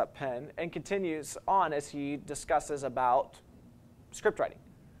 picks up pen, and continues on as he discusses about script writing,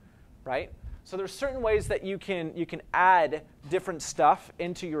 right? So there's certain ways that you can add different stuff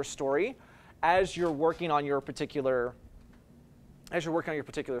into your story as you're working on your particular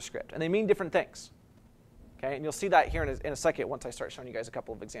script, and they mean different things. Okay, and you'll see that here in a second once I start showing you guys a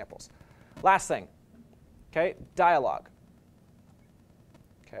couple of examples. Last thing, okay, dialogue.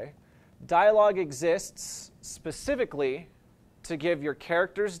 Okay. Dialogue exists specifically to give your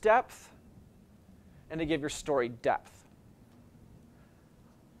characters depth and to give your story depth.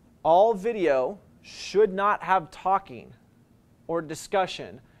 All video should not have talking or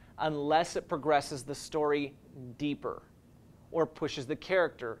discussion unless it progresses the story deeper or pushes the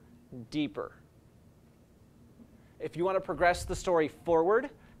character deeper. If you want to progress the story forward,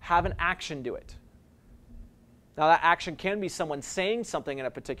 have an action do it. Now, that action can be someone saying something in a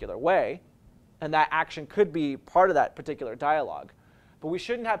particular way, and that action could be part of that particular dialogue. But we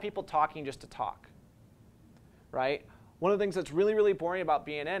shouldn't have people talking just to talk, right? One of the things that's really, really boring about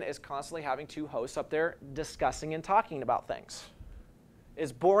BNN is constantly having two hosts up there discussing and talking about things.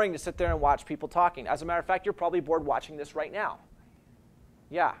 It's boring to sit there and watch people talking. As a matter of fact, you're probably bored watching this right now.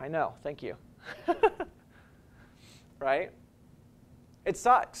 Yeah, I know. Thank you. Right? It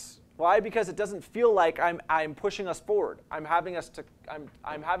sucks. Why? Because it doesn't feel like I'm pushing us forward. I'm having us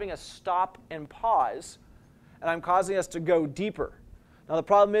stop and pause, and I'm causing us to go deeper. Now the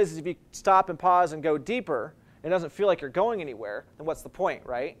problem is if you stop and pause and go deeper, it doesn't feel like you're going anywhere, then what's the point,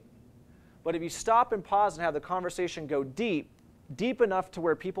 right? But if you stop and pause and have the conversation go deep enough to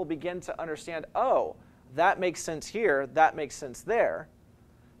where people begin to understand, oh, that makes sense here, that makes sense there,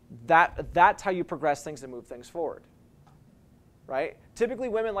 that's how you progress things and move things forward. right? Typically,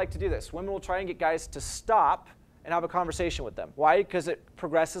 women like to do this. Women will try and get guys to stop and have a conversation with them. Why? Because it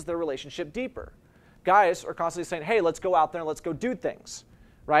progresses their relationship deeper. Guys are constantly saying, hey, let's go out there and let's go do things,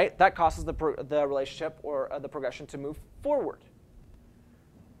 right? That causes the relationship or the progression to move forward,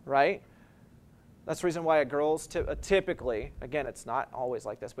 right? That's the reason why girls typically, again, it's not always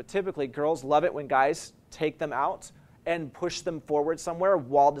like this, but typically girls love it when guys take them out and push them forward somewhere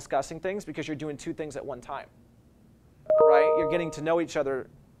while discussing things, because you're doing two things at one time, right? You're getting to know each other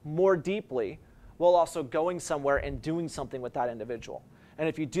more deeply while also going somewhere and doing something with that individual. And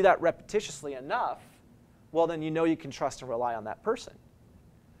if you do that repetitiously enough, well, then you know you can trust and rely on that person,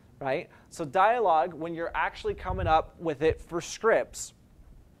 right? So dialogue, when you're actually coming up with it for scripts,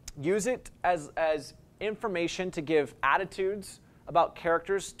 use it as information to give attitudes about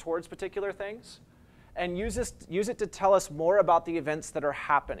characters towards particular things, and use it to tell us more about the events that are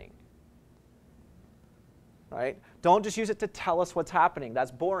happening, right? Don't just use it to tell us what's happening.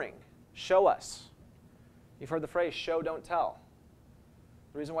 That's boring. Show us. You've heard the phrase, show, don't tell.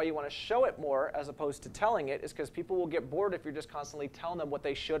 The reason why you want to show it more as opposed to telling it is because people will get bored if you're just constantly telling them what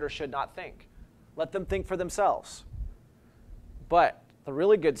they should or should not think. Let them think for themselves. But the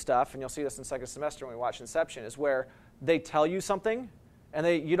really good stuff, and you'll see this in second semester when we watch Inception, is where they tell you something and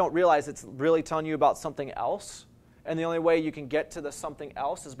you don't realize it's really telling you about something else. And the only way you can get to the something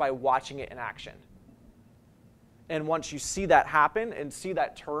else is by watching it in action. And once you see that happen and see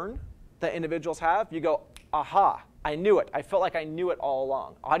that turn that individuals have, you go, aha, I knew it. I felt like I knew it all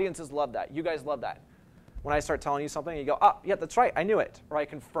along. Audiences love that. You guys love that. When I start telling you something, you go, oh, yeah, that's right, I knew it. Or I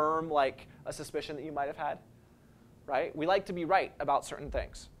confirm like a suspicion that you might have had, right? We like to be right about certain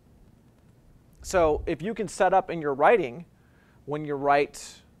things. So if you can set up in your writing when you're right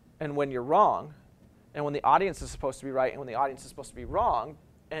and when you're wrong, and when the audience is supposed to be right and when the audience is supposed to be wrong,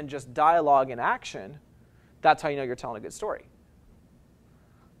 and just dialogue in action, that's how you know you're telling a good story.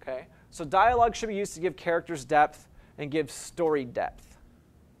 Okay? So dialogue should be used to give characters depth and give story depth.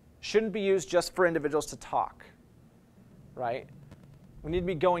 Shouldn't be used just for individuals to talk, right? We need to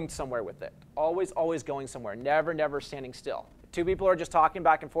be going somewhere with it. Always, always going somewhere. Never, never standing still. If two people are just talking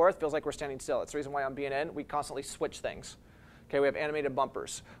back and forth, feels like we're standing still. That's the reason why on BNN we constantly switch things. Okay, we have animated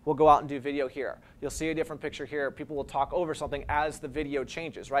bumpers. We'll go out and do video here. You'll see a different picture here. People will talk over something as the video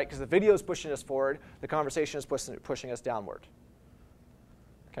changes, right? Because the video is pushing us forward. The conversation is pushing us downward.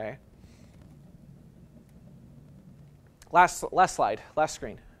 Okay. Last slide, last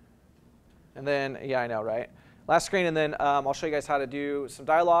screen. And then, yeah, I know, right? Last screen, and then I'll show you guys how to do some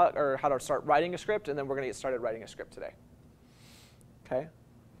dialogue, or how to start writing a script, and then we're going to get started writing a script today. Okay?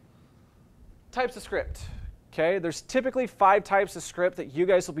 Types of script. Okay, there's typically 5 types of script that you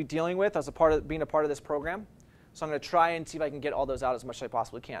guys will be dealing with as being a part of this program. So I'm going to try and see if I can get all those out as much as I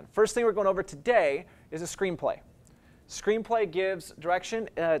possibly can. First thing we're going over today is a screenplay. Screenplay gives direction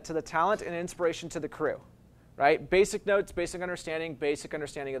to the talent and inspiration to the crew. Right? Basic notes, basic understanding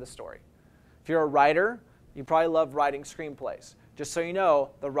of the story. If you're a writer, you probably love writing screenplays. Just so you know,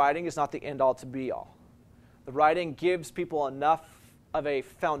 the writing is not the end-all to be-all. The writing gives people enough of a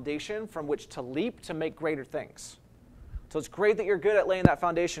foundation from which to leap to make greater things. So it's great that you're good at laying that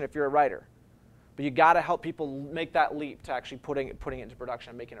foundation if you're a writer. But you got to help people make that leap to actually putting it into production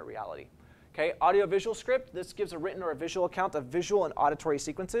and making it a reality. Okay, audio-visual script, this gives a written or a visual account of visual and auditory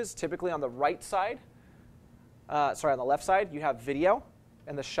sequences. Typically on the right side, on the left side, you have video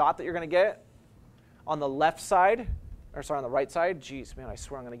and the shot that you're going to get. On the left side, on the right side, geez, man, I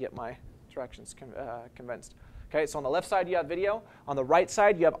swear I'm going to get my directions convinced. Okay, so on the left side, you have video. On the right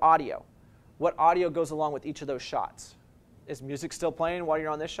side, you have audio. What audio goes along with each of those shots? Is music still playing while you're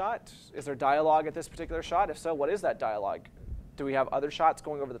on this shot? Is there dialogue at this particular shot? If so, what is that dialogue? Do we have other shots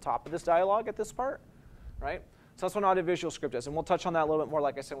going over the top of this dialogue at this part? Right? So that's what an audiovisual script is, and we'll touch on that a little bit more,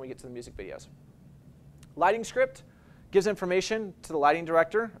 like I said, when we get to the music videos. Lighting script gives information to the lighting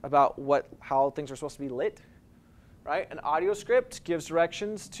director about how things are supposed to be lit. Right? An audio script gives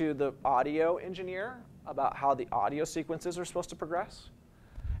directions to the audio engineer about how the audio sequences are supposed to progress.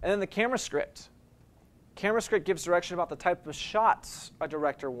 And then the camera script. Camera script gives direction about the type of shots a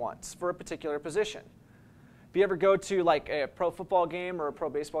director wants for a particular position. If you ever go to like a pro football game or a pro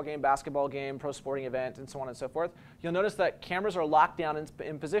baseball game, basketball game, pro sporting event, and so on and so forth, you'll notice that cameras are locked down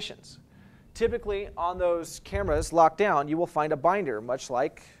in positions. Typically, on those cameras locked down, you will find a binder, much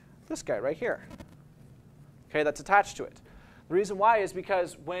like this guy right here. Okay, that's attached to it. The reason why is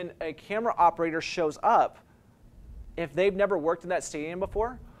because when a camera operator shows up, if they've never worked in that stadium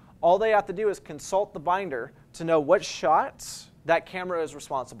before, all they have to do is consult the binder to know what shots that camera is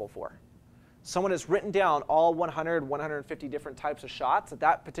responsible for. Someone has written down all 100, 150 different types of shots that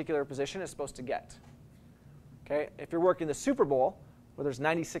that particular position is supposed to get. Okay, if you're working the Super Bowl, where there's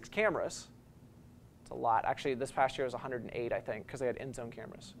 96 cameras, it's a lot. Actually, this past year was 108, I think, because they had end zone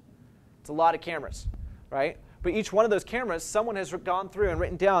cameras. It's a lot of cameras, right? But each one of those cameras, someone has gone through and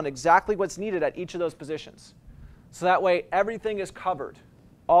written down exactly what's needed at each of those positions. So that way, everything is covered.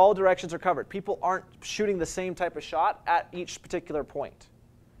 All directions are covered. People aren't shooting the same type of shot at each particular point.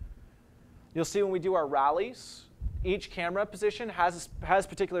 You'll see when we do our rallies, each camera position has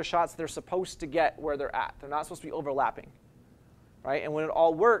particular shots they're supposed to get where they're at. They're not supposed to be overlapping, right? And when it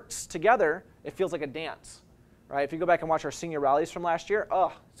all works together, it feels like a dance, right? If you go back and watch our senior rallies from last year,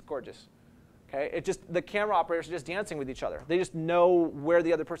 oh, it's gorgeous. Okay, the camera operators are just dancing with each other. They just know where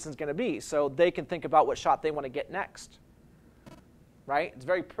the other person's going to be, so they can think about what shot they want to get next. Right? It's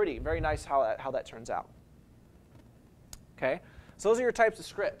very pretty, very nice how that turns out. Okay, so those are your types of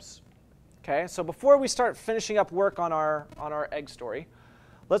scripts. Okay, so before we start finishing up work on our egg story,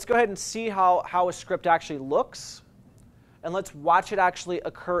 let's go ahead and see how a script actually looks, and let's watch it actually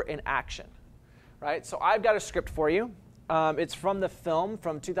occur in action. Right? So I've got a script for you. It's from the film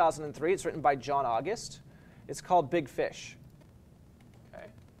from 2003. It's written by John August. It's called Big Fish. Okay.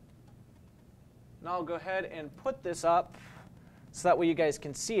 And I'll go ahead and put this up so that way you guys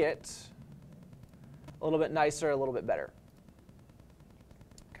can see it a little bit nicer, a little bit better.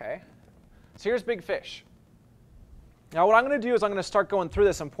 Okay. So here's Big Fish. Now what I'm going to do is I'm going to start going through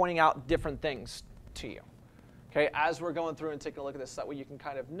this and pointing out different things to you. Okay, as we're going through and taking a look at this, so that way you can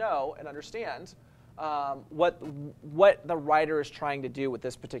kind of know and understand what the writer is trying to do with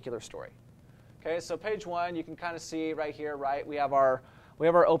this particular story. Okay, so page 1, you can kind of see right here, right? We have our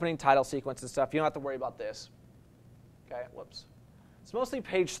opening title sequence and stuff. You don't have to worry about this. Okay, whoops. It's mostly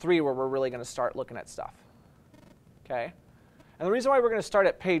page 3 where we're really going to start looking at stuff. Okay, and the reason why we're going to start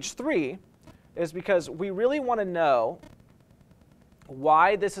at page 3 is because we really want to know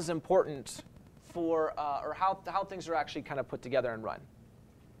why this is important for, or how things are actually kind of put together and run.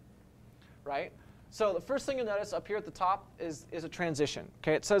 Right? So the first thing you'll notice up here at the top is a transition.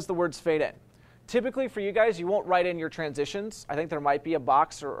 Okay, it says the words fade in. Typically for you guys, you won't write in your transitions. I think there might be a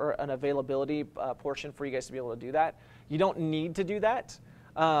box or an availability portion for you guys to be able to do that. You don't need to do that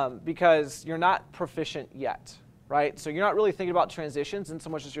because you're not proficient yet, right? So you're not really thinking about transitions in so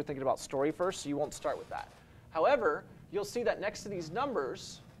much as you're thinking about story first, so you won't start with that. However, you'll see that next to these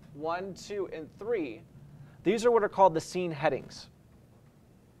numbers, 1, 2, and 3, these are what are called the scene headings.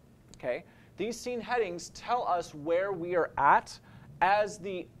 Okay? These scene headings tell us where we are at as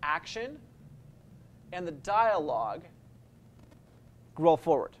the action and the dialogue roll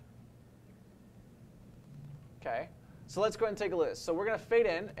forward. Okay? So let's go ahead and take a look at this. So we're going to fade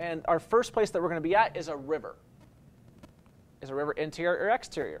in, and our first place that we're going to be at is a river. Is a river interior or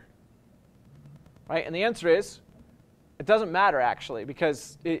exterior? Right? And the answer is, it doesn't matter actually,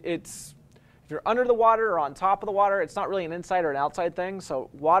 because if you're under the water or on top of the water, it's not really an inside or an outside thing, so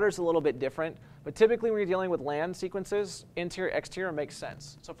water's a little bit different. But typically when you're dealing with land sequences, interior, exterior makes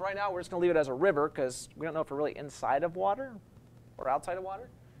sense. So for right now, we're just going to leave it as a river because we don't know if we're really inside of water or outside of water.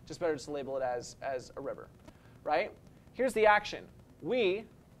 Just better just to label it as a river. Right? Here's the action. We,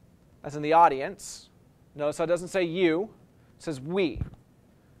 as in the audience, notice how it doesn't say you, it says we.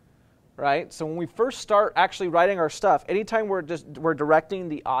 Right? So when we first start actually writing our stuff, anytime we're directing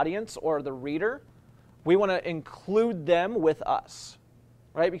the audience or the reader, we want to include them with us,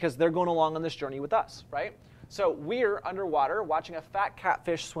 right? Because they're going along on this journey with us, right? So we're underwater watching a fat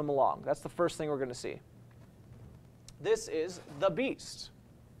catfish swim along. That's the first thing we're going to see. This is the beast.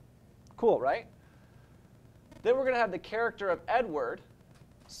 Cool, right? Then we're going to have the character of Edward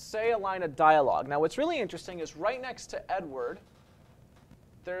say a line of dialogue. Now what's really interesting is right next to Edward,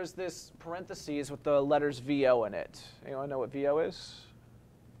 there's this parentheses with the letters VO in it. Anyone know what VO is?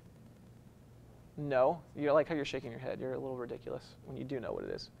 No? You like how you're shaking your head. You're a little ridiculous when you do know what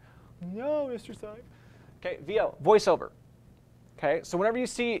it is. No, Mr. Seipp. Okay, VO, voiceover. Okay, so whenever you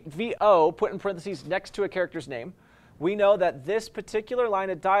see VO put in parentheses next to a character's name, we know that this particular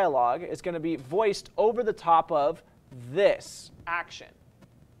line of dialogue is going to be voiced over the top of this action.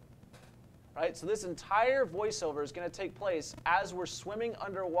 Right? So this entire voiceover is going to take place as we're swimming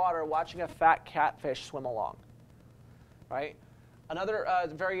underwater watching a fat catfish swim along. Right? Another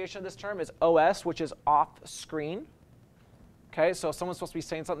variation of this term is OS, which is off screen. Okay, so if someone's supposed to be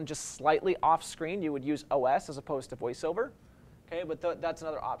saying something just slightly off screen, you would use OS as opposed to voiceover. Okay, but that's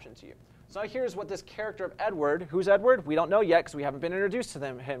another option to you. So now here's what this character of Edward, who's Edward? We don't know yet because we haven't been introduced to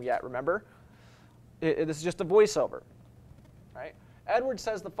him yet, remember? This is just a voiceover. Right? Edward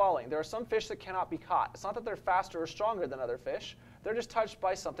says the following: there are some fish that cannot be caught. It's not that they're faster or stronger than other fish. They're just touched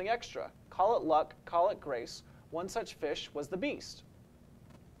by something extra. Call it luck, call it grace. One such fish was the beast.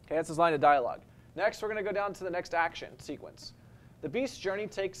 Okay, that's his line of dialogue. Next, we're going to go down to the next action sequence. The beast's journey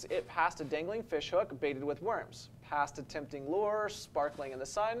takes it past a dangling fishhook baited with worms, past a tempting lure sparkling in the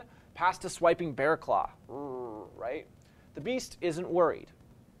sun, past a swiping bear claw, right? The beast isn't worried,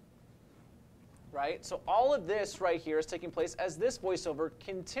 right? So all of this right here is taking place as this voiceover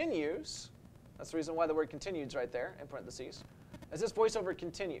continues. That's the reason why the word continues right there in parentheses. As this voiceover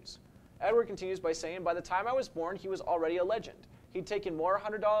continues, Edward continues by saying, by the time I was born, he was already a legend. He'd taken more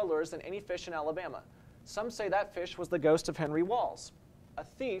 $100 lures than any fish in Alabama. Some say that fish was the ghost of Henry Walls, a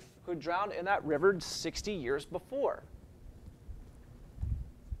thief who drowned in that river 60 years before.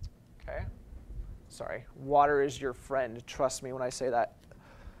 Okay? Sorry. Water is your friend. Trust me when I say that.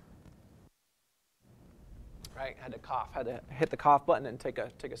 Right? Had to cough. Had to hit the cough button and take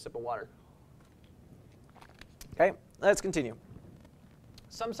a sip of water. Okay? Let's continue.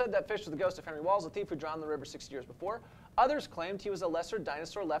 Some said that fish was the ghost of Henry Walls, a thief who drowned in the river 60 years before. Others claimed he was a lesser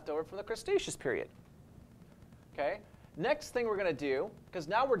dinosaur left over from the Cretaceous period. Okay? Next thing we're going to do, because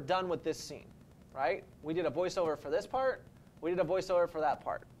now we're done with this scene, right? We did a voiceover for this part. We did a voiceover for that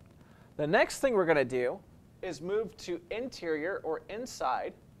part. The next thing we're going to do is move to interior or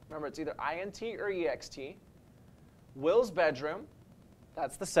inside. Remember, it's either INT or EXT. Will's bedroom.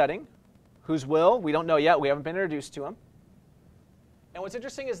 That's the setting. Who's Will? We don't know yet. We haven't been introduced to him. And what's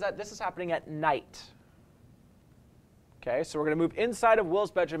interesting is that this is happening at night. Okay, so we're going to move inside of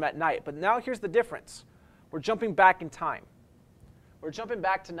Will's bedroom at night. But now here's the difference. We're jumping back in time. We're jumping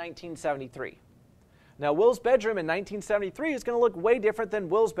back to 1973. Now, Will's bedroom in 1973 is going to look way different than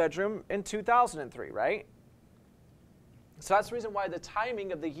Will's bedroom in 2003, right? So that's the reason why the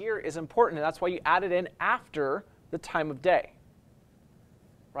timing of the year is important, and that's why you add it in after the time of day,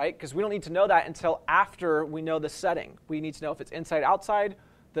 right? Because we don't need to know that until after we know the setting. We need to know if it's inside, outside,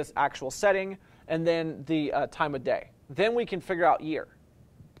 this actual setting, and then the time of day. Then we can figure out year,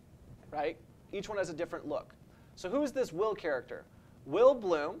 right? Each one has a different look. So who's this Will character? Will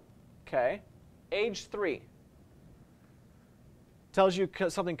Bloom, okay, age 3. Tells you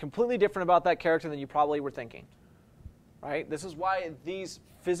something completely different about that character than you probably were thinking, right? This is why these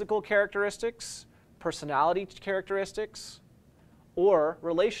physical characteristics, personality characteristics, or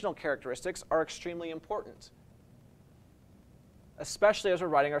relational characteristics are extremely important, especially as we're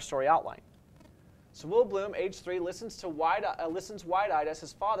writing our story outline. So Will Bloom, age 3, listens wide-eyed as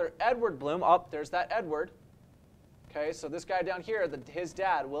his father, Edward Bloom, there's that Edward. Okay, so this guy down here, his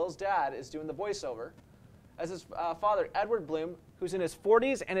dad, Will's dad, is doing the voiceover. As his father, Edward Bloom, who's in his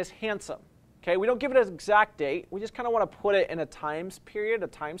 40s and is handsome. Okay, we don't give it an exact date. We just kind of want to put it in a time period, a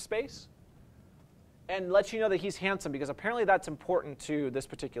time space, and let you know that he's handsome because apparently that's important to this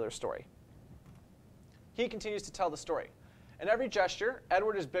particular story. He continues to tell the story. In every gesture,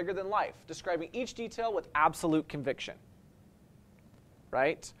 Edward is bigger than life, describing each detail with absolute conviction.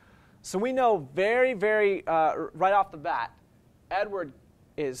 Right? So we know very, very right off the bat, Edward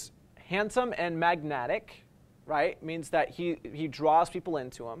is handsome and magnetic, right? Means that he draws people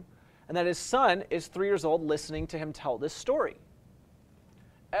into him, and that his son is 3 years old listening to him tell this story.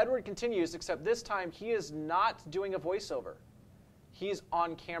 Edward continues, except this time he is not doing a voiceover. He's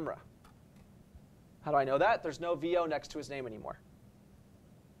on camera. How do I know that? There's no VO next to his name anymore.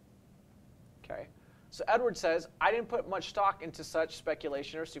 Okay. So Edward says, I didn't put much stock into such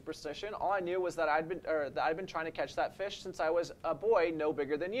speculation or superstition. All I knew was that I'd been trying to catch that fish since I was a boy no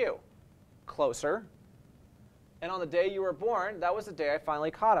bigger than you. Closer. And on the day you were born, that was the day I finally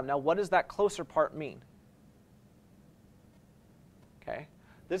caught him. Now, what does that closer part mean? Okay.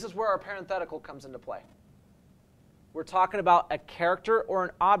 This is where our parenthetical comes into play. We're talking about a character or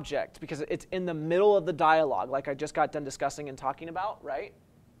an object because it's in the middle of the dialogue, like I just got done discussing and talking about, right?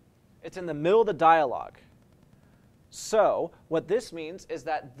 It's in the middle of the dialogue. So what this means is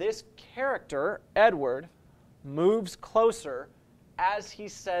that this character, Edward, moves closer as he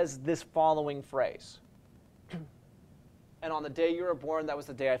says this following phrase. And on the day you were born, that was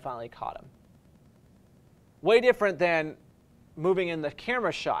the day I finally caught him. Way different than moving in the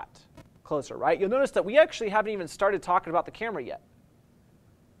camera shot closer, right? You'll notice that we actually haven't even started talking about the camera yet.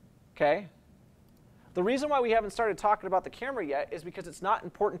 Okay? The reason why we haven't started talking about the camera yet is because it's not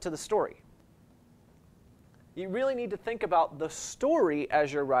important to the story. You really need to think about the story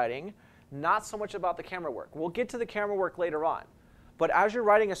as you're writing, not so much about the camera work. We'll get to the camera work later on. But as you're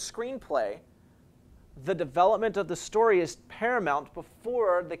writing a screenplay, the development of the story is paramount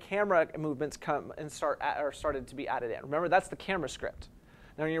before the camera movements come and are started to be added in. Remember, that's the camera script.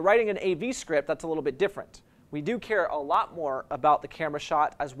 Now, when you're writing an AV script, that's a little bit different. We do care a lot more about the camera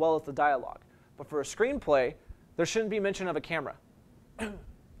shot as well as the dialogue. But for a screenplay, there shouldn't be mention of a camera.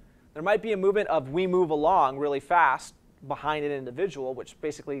 There might be a movement of we move along really fast behind an individual, which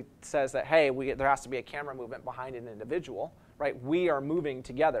basically says that, hey, there has to be a camera movement behind an individual, right? We are moving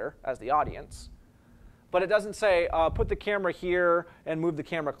together as the audience. But it doesn't say, put the camera here and move the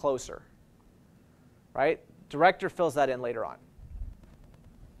camera closer, right? Director fills that in later on.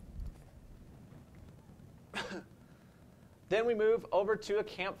 Then we move over to a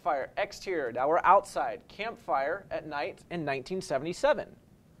campfire, exterior. Now we're outside, campfire at night in 1977.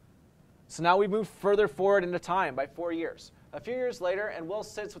 So now we move further forward into time by 4 years. A few years later, and Will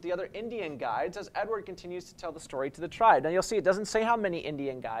sits with the other Indian guides as Edward continues to tell the story to the tribe. Now you'll see it doesn't say how many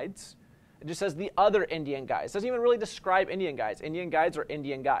Indian guides. It just says the other Indian guides. It doesn't even really describe Indian guides. Indian guides are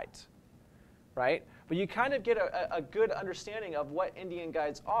Indian guides, right? But you kind of get a good understanding of what Indian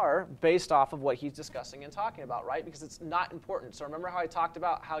guides are based off of what he's discussing and talking about, right? Because it's not important. So remember how I talked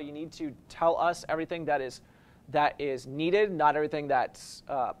about how you need to tell us everything that is needed, not everything that's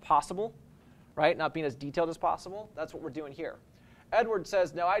possible, right? Not being as detailed as possible. That's what we're doing here. Edward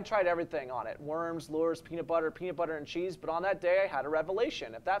says, no, I tried everything on it. Worms, lures, peanut butter and cheese, but on that day I had a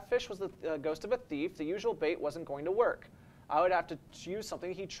revelation. If that fish was the ghost of a thief, the usual bait wasn't going to work. I would have to choose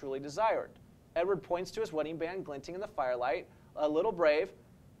something he truly desired. Edward points to his wedding band glinting in the firelight. A little brave,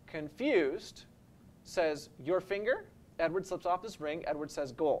 confused, says, your finger? Edward slips off his ring. Edward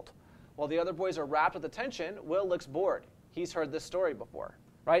says, gold. While the other boys are rapt with attention, Will looks bored. He's heard this story before.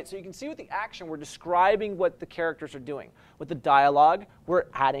 Right? So you can see with the action, we're describing what the characters are doing. With the dialogue, we're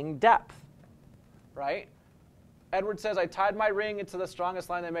adding depth. Right? Edward says, I tied my ring into the strongest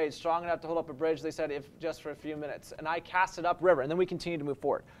line they made, strong enough to hold up a bridge, they said, if just for a few minutes. And I cast it upriver. And then we continue to move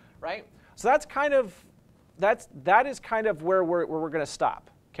forward. Right? So that is kind of where we're going to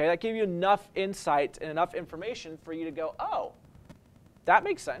stop. Okay? That gave you enough insight and enough information for you to go, oh, that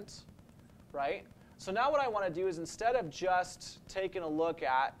makes sense. Right? So now what I want to do is, instead of just taking a look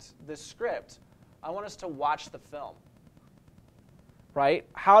at the script, I want us to watch the film. Right?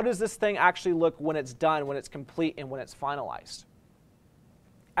 How does this thing actually look when it's done, when it's complete, and when it's finalized?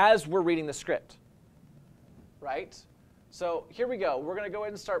 As we're reading the script. Right? So here we go. We're going to go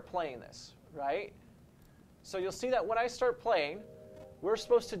ahead and start playing this. Right? So you'll see that when I start playing, we're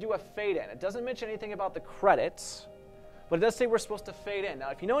supposed to do a fade in. It doesn't mention anything about the credits. But it does say we're supposed to fade in.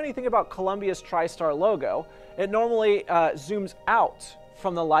 Now, if you know anything about Columbia's TriStar logo, it normally zooms out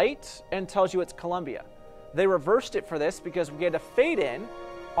from the light and tells you it's Columbia. They reversed it for this because we had to fade in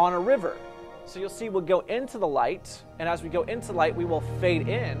on a river. So you'll see we'll go into the light, and as we go into the light, we will fade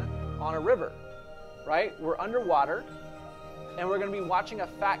in on a river. Right? We're underwater, and we're going to be watching a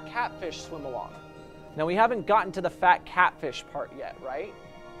fat catfish swim along. Now, we haven't gotten to the fat catfish part yet, right?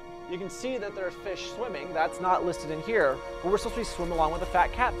 You can see that there's fish swimming. That's not listed in here, but we're supposed to be swimming along with a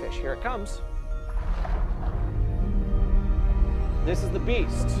fat catfish. Here it comes. This is the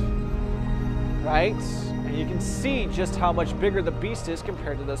beast, right? And you can see just how much bigger the beast is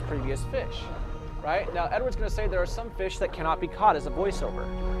compared to those previous fish, right? Now, Edward's going to say there are some fish that cannot be caught as a voiceover.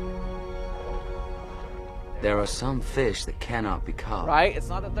 There are some fish that cannot be caught. Right? It's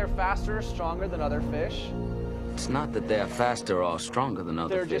not that they're faster or stronger than other fish. It's not that they're faster or stronger than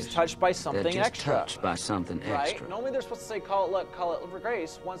other fish. They're just touched by something extra. They're just touched by something extra. Right? Normally they're supposed to say, call it for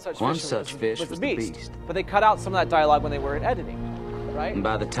grace. One such fish was the beast. But they cut out some of that dialogue when they were editing. Right? And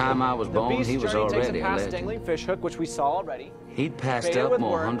by the time I was born, he was already a takes him past legend. dangling fish hook, which we saw already. He'd passed up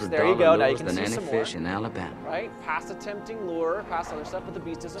more $100 lures than any fish in Alabama. Right? Past a tempting lure, past other stuff, but the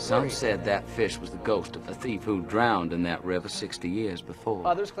beast isn't Some worried. said that fish was the ghost of a thief who drowned in that river 60 years before.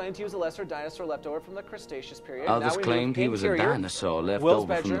 Others claimed he was a lesser dinosaur left over from the Cretaceous period. Others claimed he was a dinosaur left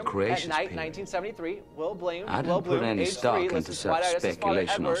over from the Cretaceous at night, period. 1973. I didn't put any stock into such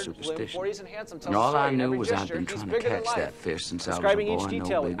speculation or superstition. And all I knew was I'd been trying to catch that fish since I was a boy, each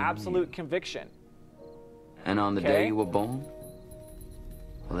detail no with bigger absolute conviction. And on the day you were born,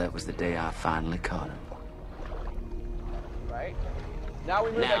 well, that was the day I finally caught him. Right? Now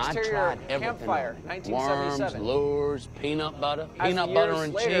we move to exterior campfire, 1977. Worms, lures, peanut butter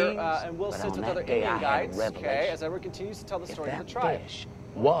and cheese. And Will sits with other Indian guides, as Edward continues to tell the story to the tribe.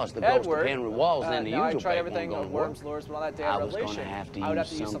 Was the ghost of Henry Walls and the now usual I tried everything of worms, lures, but on that day of revelation, I would have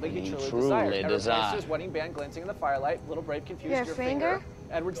to use something he truly desired. Edward his wedding band glinting in the firelight, little brave confused your finger.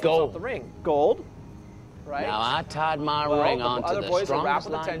 Edward slips off the ring. Gold. Right? Now I tied my ring onto the strongest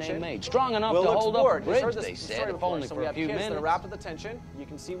line they made. Strong enough to hold up a bridge, they said, if only for a few minutes. That are wrapped with attention. You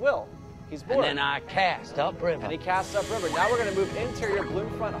can see Will. He's bored. And then I cast upriver. And he casts upriver. Now we're going to move interior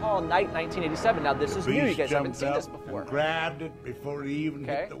Bloom Front Hall, night 1987. Now this is new. You guys haven't seen this before. Grabbed it before he even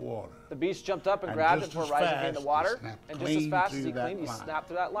hit the water. The beast jumped up and grabbed it before rising in the water. And just as fast as he cleaned, he snapped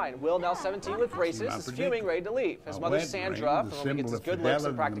through that line. Will, now 17 with braces, is fuming, ready to leave. His mother Sandra, from whom he gets his good looks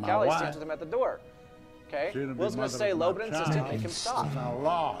and practicality, stands with him at the door. Okay, Will's going to say Loban insistent, make him stop.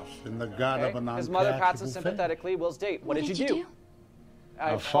 Lost in the gut of an His mother pats him uncatchable sympathetically. Will's date. What did you do?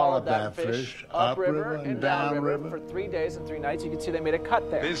 I followed that fish upriver and downriver for 3 days and 3 nights. You can see they made a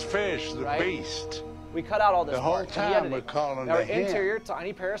cut there. This fish, the beast. We cut out all this The whole part. time we're calling Our it him. interior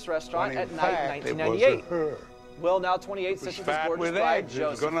tiny Paris restaurant When at in night, fact, it was 1998. her. Will, now 28, sits with his Fat gorgeous with bride, eggs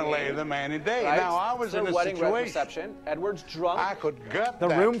is going to lay Josephine. them any day. Right? Now, I was Their in a wedding situation. reception. Edward's drunk. I could gut The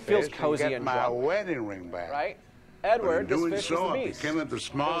that room feels fish cozy and get and my drunk. wedding ring back. Right? But Edward, in this doing fish so, was the I beast. became the He was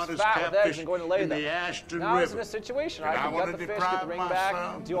smartest fat with eggs catfish and going to lay in them. the Ashton Now I was in River. a situation. And I I can wanna gut the fish, get deprive the ring myself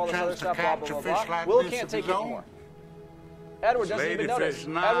back, do all this chance other to stuff, blah, catch blah, a blah, fish blah. like Will this can't of take it his own. anymore. Edward This doesn't even lady notice. fish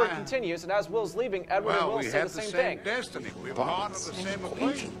and I- Edward continues, and as Will's leaving, Edward and Well, Will we say had the the same same thing. destiny. We were part of the same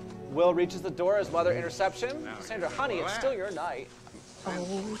equation. Will reaches the door, his mother intercepts him. Sandra, honey, it's still your night.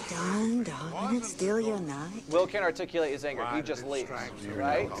 Oh, darling, it's still your night. Will can't articulate his anger. He just leaves,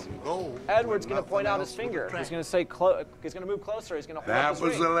 right? Edward's going to point out his finger. He's going to say, he's going to move closer. He's going to hold up That his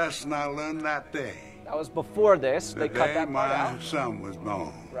was ring. the lesson I learned that day. That was before this. They The cut day that part my out, son was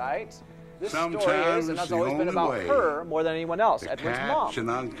born. right? This Sometimes story is, and it's has the always been only about way her more than anyone else. To Edward's mom. catch an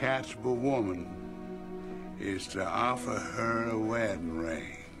uncatchable woman is to offer her a wedding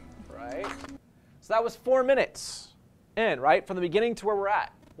ring. Right? So that was 4 minutes in, right? From the beginning to where we're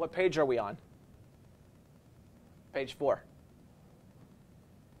at. What page are we on? Page 4.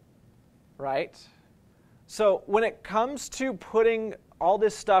 Right? So when it comes to putting all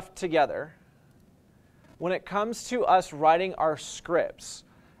this stuff together, when it comes to us writing our scripts,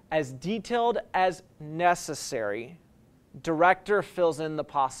 as detailed as necessary, director fills in the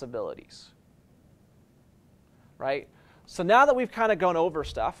possibilities. Right? So now that we've kind of gone over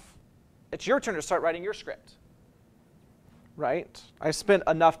stuff, it's your turn to start writing your script. Right? I spent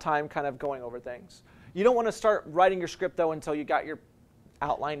enough time kind of going over things. You don't want to start writing your script, though, until you got your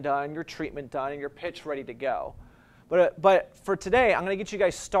outline done, your treatment done, and your pitch ready to go. But for today, I'm going to get you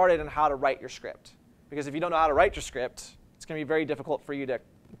guys started on how to write your script. Because if you don't know how to write your script, it's going to be very difficult for you to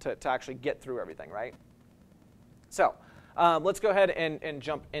actually get through everything, right? So let's go ahead and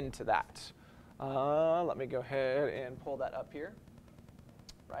jump into that. Let me go ahead and pull that up here,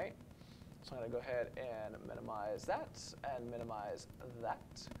 right? So I'm going to go ahead and minimize that and minimize that.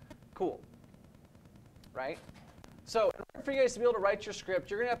 Cool, right? So in order for you guys to be able to write your script,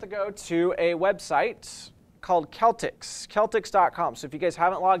 you're going to have to go to a website called Celtx, Celtx.com. So if you guys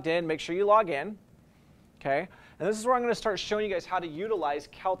haven't logged in, make sure you log in, okay? And this is where I'm going to start showing you guys how to utilize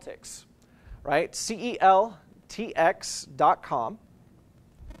Celtx, right? CELTX.com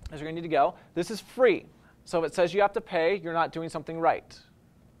is where you're going to need to go. This is free. So if it says you have to pay, you're not doing something right.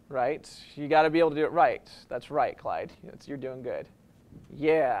 Right? You got to be able to do it right. That's right, Clyde. You're doing good.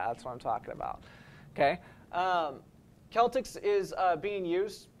 Yeah, that's what I'm talking about. Okay? Celtx is being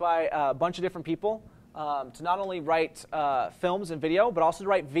used by a bunch of different people to not only write films and video, but also to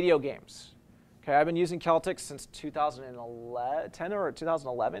write video games. Okay, I've been using Celtx since 2010 or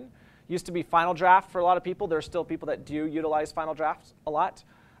 2011. Used to be Final Draft for a lot of people. There are still people that do utilize Final Draft a lot.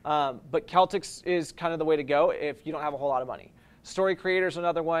 But Celtx is kind of the way to go if you don't have a whole lot of money. Story Creator is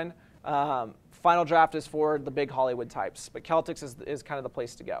another one. Final Draft is for the big Hollywood types, but Celtx is kind of the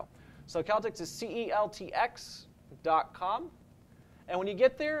place to go. So Celtx is CELTX.com. And when you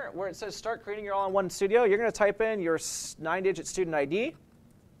get there, where it says Start Creating Your All-in-One Studio, you're going to type in your 9-digit student ID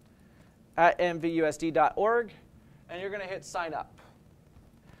at mvusd.org, and you're going to hit Sign Up.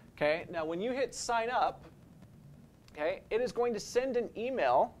 Okay. Now, when you hit Sign Up, okay, it is going to send an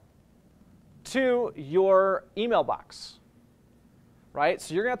email to your email box. Right?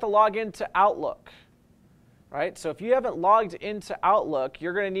 So you're going to have to log into Outlook. Right? So if you haven't logged into Outlook,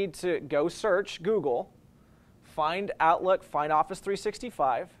 you're going to need to go search Google, find Outlook, find Office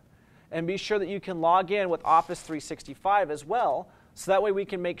 365, and be sure that you can log in with Office 365 as well, so that way we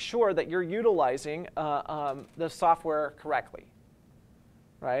can make sure that you're utilizing the software correctly.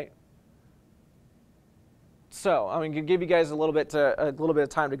 Right? So I'm going to give you guys a little bit of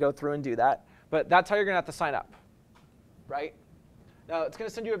time to go through and do that, but that's how you're going to have to sign up. Right? Now, it's going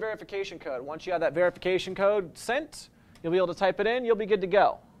to send you a verification code. Once you have that verification code sent, you'll be able to type it in. You'll be good to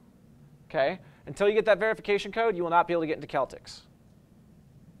go. Okay? Until you get that verification code, you will not be able to get into Celtx.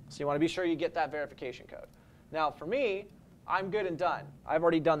 So you want to be sure you get that verification code. Now, for me, I'm good and done. I've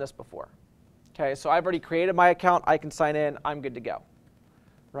already done this before. Okay? So I've already created my account. I can sign in. I'm good to go.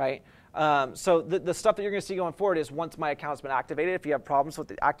 Right? So the stuff that you're going to see going forward is once my account's been activated. If you have problems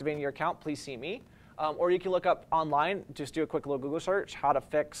with activating your account, please see me. Or you can look up online, just do a quick little Google search, how to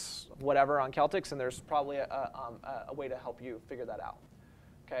fix whatever on Celtx, and there's probably a way to help you figure that out.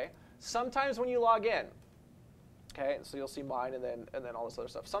 Okay? Sometimes when you log in, Okay, so you'll see mine and then all this other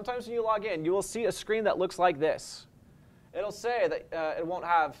stuff. Sometimes when you log in, you will see a screen that looks like this. It'll say that it won't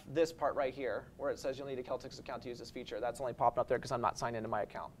have this part right here where it says you'll need a Celtx account to use this feature. That's only popping up there because I'm not signed into my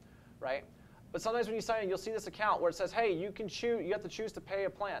account, right? But sometimes when you sign in, you'll see this account where it says, hey, you have to choose to pay a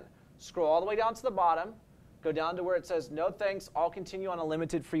plan. Scroll all the way down to the bottom, go down to where it says, no thanks, I'll continue on a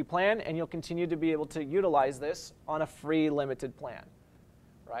limited free plan, and you'll continue to be able to utilize this on a free limited plan,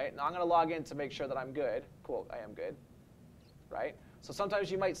 right? Now I'm going to log in to make sure that I'm good. Cool, I am good, right? So sometimes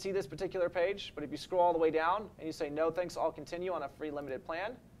you might see this particular page, but if you scroll all the way down and you say, no thanks, I'll continue on a free limited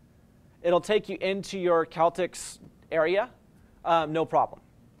plan, it'll take you into your Celtx area, no problem,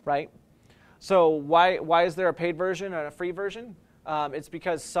 right? So why is there a paid version and a free version? It's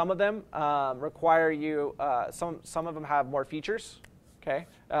because some of them require you, some of them have more features, okay?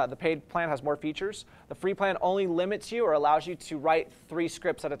 The paid plan has more features. The free plan only limits you or allows you to write 3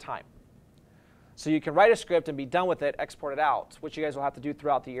 scripts at a time. So you can write a script and be done with it, export it out, which you guys will have to do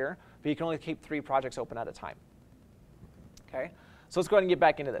throughout the year, but you can only keep 3 projects open at a time, okay? So let's go ahead and get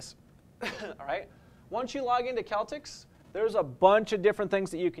back into this, all right? Once you log into Celtx, there's a bunch of different things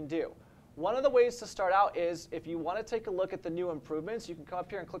that you can do. One of the ways to start out is if you want to take a look at the new improvements, you can come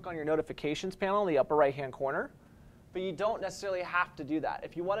up here and click on your notifications panel in the upper right-hand corner, but you don't necessarily have to do that.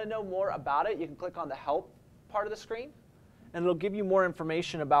 If you want to know more about it, you can click on the help part of the screen, and it'll give you more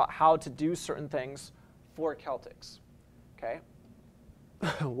information about how to do certain things for Celtx, okay?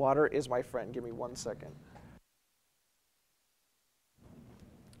 Water is my friend. Give me 1 second.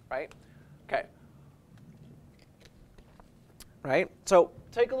 Right? Okay. Right? So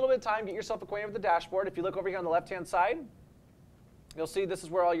take a little bit of time, get yourself acquainted with the dashboard. If you look over here on the left-hand side, you'll see this is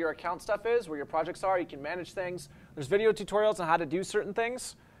where all your account stuff is, where your projects are. You can manage things. There's video tutorials on how to do certain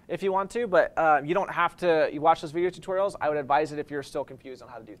things if you want to, but you don't have to watch those video tutorials. I would advise it if you're still confused on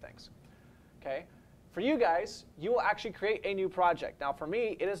how to do things. Okay? For you guys, you will actually create a new project. Now for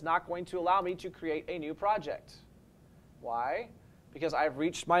me, it is not going to allow me to create a new project. Why? Because I've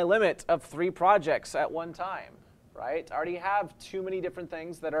reached my limit of 3 projects at one time. Right? I already have too many different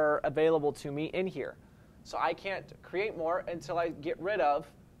things that are available to me in here. So I can't create more until I get rid of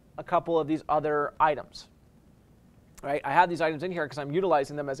a couple of these other items. Right? I have these items in here because I'm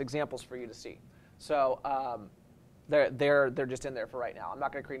utilizing them as examples for you to see. So they're just in there for right now. I'm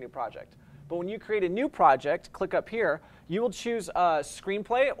not going to create a new project. But when you create a new project, click up here, you will choose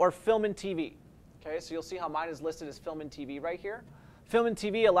screenplay or film and TV. Okay? So you'll see how mine is listed as film and TV right here. Film and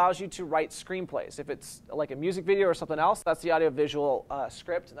TV allows you to write screenplays. If it's like a music video or something else, that's the audio-visual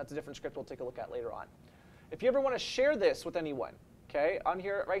script, and that's a different script we'll take a look at later on. If you ever want to share this with anyone, okay,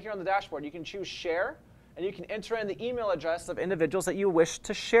 right here on the dashboard, you can choose Share, and you can enter in the email address of individuals that you wish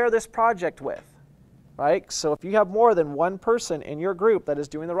to share this project with, right? So if you have more than one person in your group that is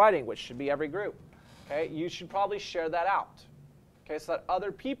doing the writing, which should be every group, okay, you should probably share that out, okay, so that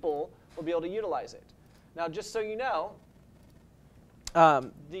other people will be able to utilize it. Now, just so you know,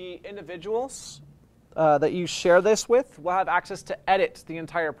 the individuals that you share this with will have access to edit the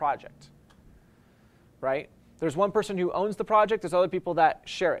entire project, right? There's one person who owns the project. There's other people that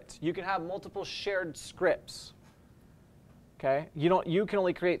share it. You can have multiple shared scripts, okay? You can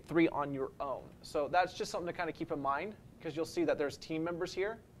only create 3 on your own. So that's just something to kind of keep in mind because you'll see that there's team members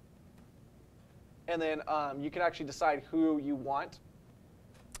here. And then you can actually decide who you want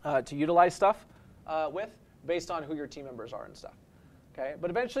to utilize stuff with based on who your team members are and stuff. Okay, but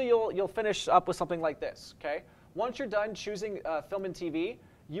eventually you'll finish up with something like this. Okay, once you're done choosing film and TV,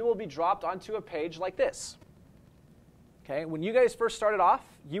 you will be dropped onto a page like this. Okay, when you guys first started off,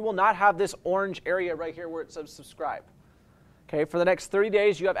 you will not have this orange area right here where it says subscribe. Okay, for the next 30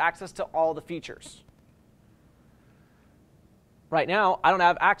 days, you have access to all the features. Right now, I don't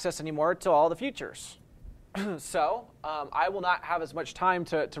have access anymore to all the features, so I will not have as much time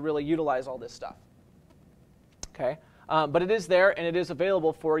to really utilize all this stuff. Okay. But it is there, and it is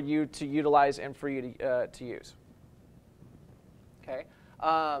available for you to utilize and for you to use. Okay.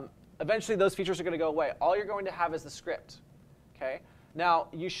 Eventually, those features are going to go away. All you're going to have is the script. Okay. Now,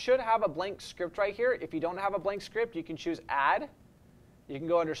 you should have a blank script right here. If you don't have a blank script, you can choose Add. You can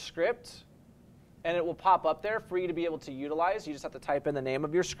go under Script, and it will pop up there for you to be able to utilize. You just have to type in the name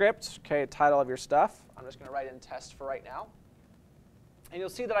of your script, okay, title of your stuff. I'm just going to write in Test for right now. And you'll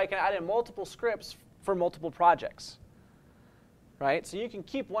see that I can add in multiple scripts for multiple projects. Right? So you can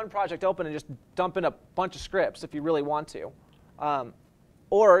keep one project open and just dump in a bunch of scripts if you really want to.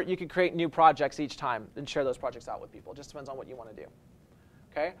 Or you can create new projects each time and share those projects out with people. It just depends on what you want to do.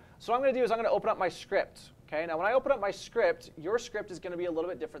 Okay? So what I'm going to do is I'm going to open up my script. Okay? Now when I open up my script, your script is going to be a little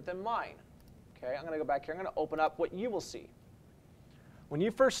bit different than mine. Okay? I'm going to go back here. I'm going to open up what you will see. When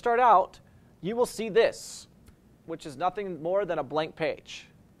you first start out, you will see this. which is nothing more than a blank page.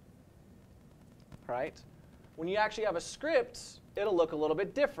 Right? When you actually have a script, it'll look a little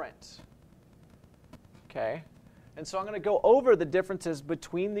bit different. Okay? And so I'm going to go over the differences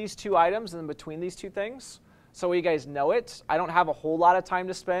between these two items and between these two things so you guys know it. I don't have a whole lot of time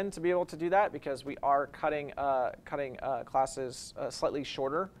to spend to be able to do that because we are cutting classes slightly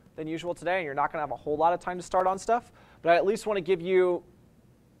shorter than usual today, and you're not going to have a whole lot of time to start on stuff. But I at least want to give you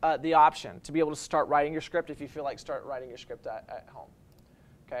the option to be able to start writing your script if you feel like start writing your script at home.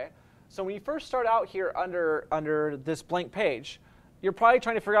 Okay? So when you first start out here under this blank page, you're probably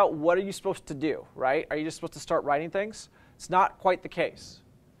trying to figure out what are you supposed to do, right? Are you just supposed to start writing things? It's not quite the case.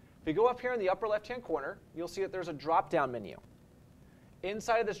 If you go up here in the upper left-hand corner, you'll see that there's a drop-down menu.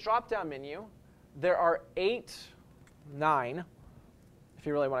 Inside of this drop-down menu, there are 9, if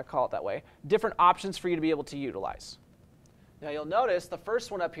you really want to call it that way, different options for you to be able to utilize. Now you'll notice the first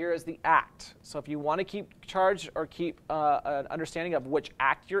one up here is the act. So if you want to keep charge or keep an understanding of which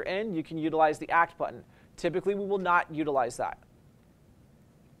act you're in, you can utilize the act button. Typically, we will not utilize that.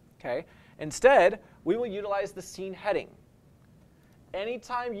 Okay? Instead, we will utilize the scene heading.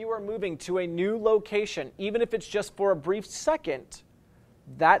 Anytime you are moving to a new location, even if it's just for a brief second,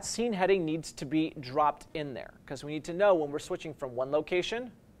 that scene heading needs to be dropped in there because we need to know when we're switching from one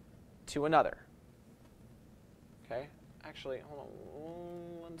location to another. Okay? Actually, hold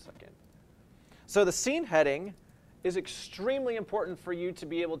on 1 second. So the scene heading is extremely important for you to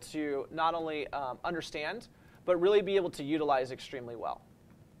be able to not only understand, but really be able to utilize extremely well.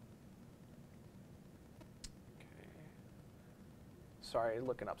 Okay. Sorry,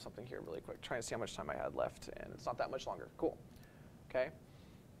 looking up something here really quick, trying to see how much time I had left, and it's not that much longer. Cool. Okay.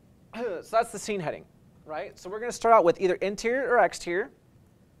 So that's the scene heading, right? So we're going to start out with either interior or exterior.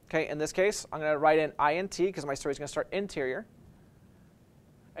 Okay, in this case, I'm going to write in INT because my story is going to start interior.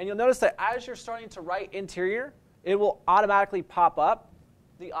 And you'll notice that as you're starting to write interior, it will automatically pop up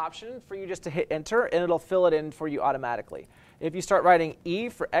the option for you just to hit enter, and it'll fill it in for you automatically. If you start writing E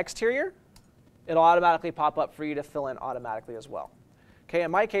for exterior, it'll automatically pop up for you to fill in automatically as well. Okay,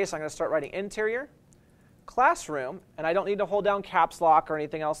 in my case, I'm going to start writing interior, classroom, and I don't need to hold down caps lock or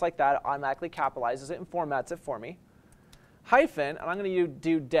anything else like that. It automatically capitalizes it and formats it for me. Hyphen, and I'm going to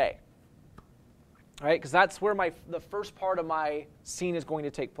do day, right? Because that's where the first part of my scene is going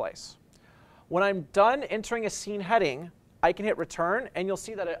to take place. When I'm done entering a scene heading, I can hit return, and you'll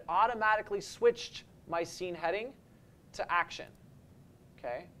see that it automatically switched my scene heading to action.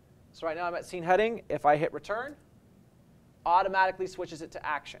 Okay? So right now I'm at scene heading. If I hit return, automatically switches it to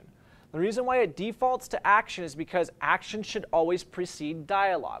action. The reason why it defaults to action is because action should always precede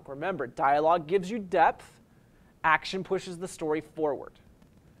dialogue. Remember, dialogue gives you depth. Action pushes the story forward,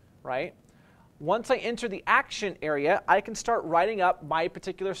 right? Once I enter the action area, I can start writing up my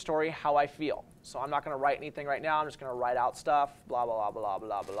particular story how I feel. So I'm not going to write anything right now. I'm just going to write out stuff, blah, blah, blah,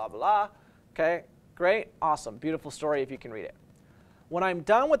 blah, blah, blah, blah. Okay, great, awesome, beautiful story if you can read it. When I'm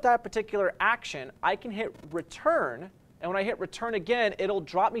done with that particular action, I can hit return, and when I hit return again, it'll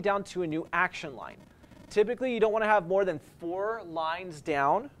drop me down to a new action line. Typically, you don't want to have more than 4 lines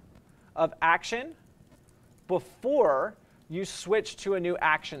down of action before you switch to a new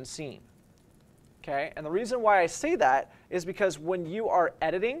action scene. Okay? And the reason why I say that is because when you are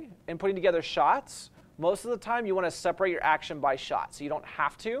editing and putting together shots, most of the time you want to separate your action by shot. So you don't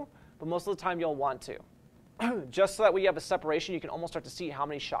have to, but most of the time you'll want to. Just so that when you have a separation, you can almost start to see how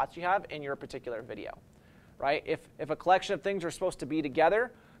many shots you have in your particular video. Right? If a collection of things are supposed to be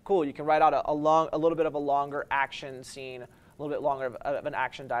together, cool, you can write out a little bit of a longer action scene, a little bit longer of an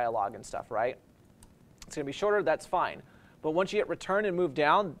action dialogue and stuff, right? It's going to be shorter, that's fine. But once you hit return and move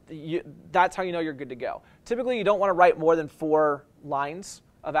down, that's how you know you're good to go. Typically, you don't want to write more than 4 lines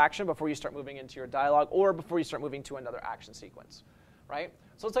of action before you start moving into your dialogue or before you start moving to another action sequence, right?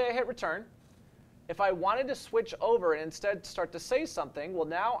 So let's say I hit return. If I wanted to switch over and instead start to say something, well,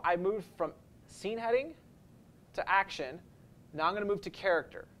 now I moved from scene heading to action. Now I'm going to move to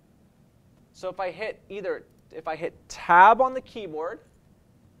character. So if I hit tab on the keyboard,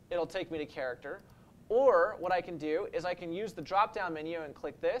 it'll take me to character. Or what I can do is I can use the drop-down menu and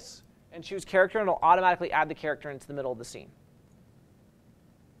click this and choose character, and it'll automatically add the character into the middle of the scene.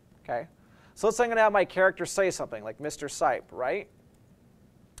 Okay? So let's say I'm going to have my character say something like Mr. Seipp, right?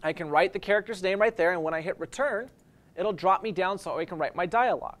 I can write the character's name right there, and when I hit return, it'll drop me down so I can write my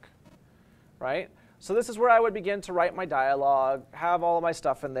dialogue. Right? So this is where I would begin to write my dialogue, have all of my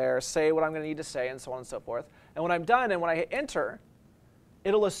stuff in there, say what I'm going to need to say, and so on and so forth. And when I'm done and when I hit enter,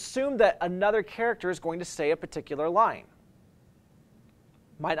 it'll assume that another character is going to say a particular line.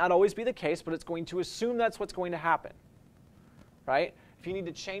 Might not always be the case, but it's going to assume that's what's going to happen. Right? If you need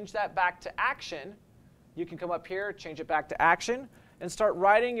to change that back to action, you can come up here, change it back to action, and start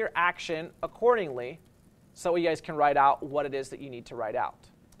writing your action accordingly so you guys can write out what it is that you need to write out.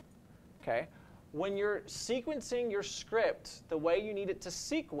 Okay? When you're sequencing your script the way you need it to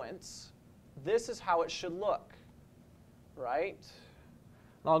sequence, this is how it should look, right?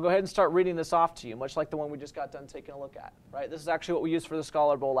 And I'll go ahead and start reading this off to you, much like the one we just got done taking a look at, right? This is actually what we used for the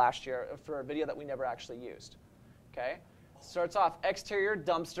Scholar Bowl last year for a video that we never actually used, okay? Starts off, exterior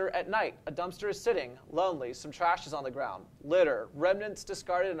dumpster at night. A dumpster is sitting, lonely, some trash is on the ground, litter, remnants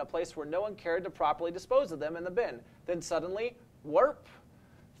discarded in a place where no one cared to properly dispose of them in the bin. Then suddenly, warp.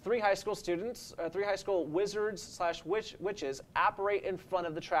 Three high school wizards/witches apparate in front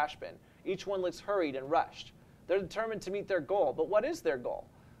of the trash bin. Each one looks hurried and rushed. They're determined to meet their goal, but what is their goal?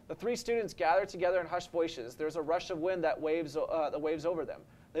 The three students gather together in hushed voices. There's a rush of wind that waves over them.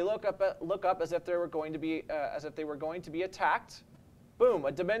 They look up as if they were going to be attacked. Boom!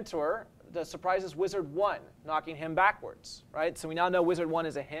 A Dementor surprises Wizard 1, knocking him backwards. Right? So we now know Wizard 1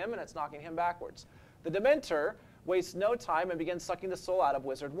 is a him, and it's knocking him backwards. The Dementor wastes no time and begins sucking the soul out of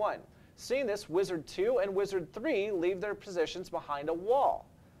Wizard 1. Seeing this, Wizard 2 and Wizard 3 leave their positions behind a wall.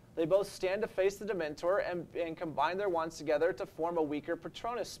 They both stand to face the Dementor and combine their wands together to form a weaker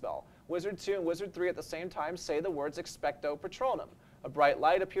Patronus spell. Wizard 2 and Wizard 3 at the same time say the words Expecto Patronum. A bright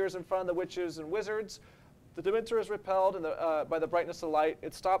light appears in front of the witches and wizards. The Dementor is repelled by the brightness of the light.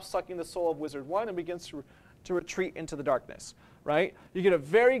 It stops sucking the soul of Wizard 1 and begins to retreat into the darkness. Right? You get a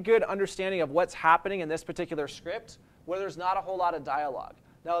very good understanding of what's happening in this particular script where there's not a whole lot of dialogue.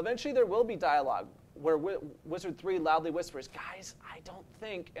 Now, eventually there will be dialogue where Wizard 3 loudly whispers, guys, I don't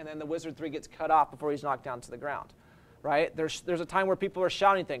think, and then the Wizard 3 gets cut off before he's knocked down to the ground. Right? There's a time where people are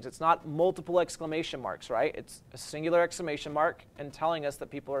shouting things. It's not multiple exclamation marks, right? It's a singular exclamation mark and telling us that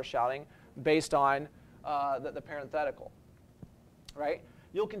people are shouting based on the parenthetical. Right?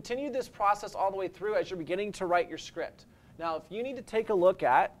 You'll continue this process all the way through as you're beginning to write your script. Now, if you need to take a look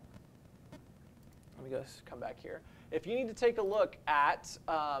at, let me come back here. If you need to take a look at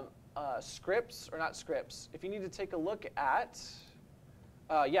scripts, or not scripts, if you need to take a look at,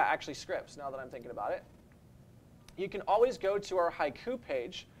 actually scripts, now that I'm thinking about it, you can always go to our haiku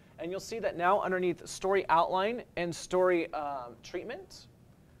page, and you'll see that now underneath story outline and story treatment,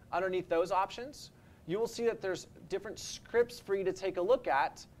 underneath those options, you will see that there's different scripts for you to take a look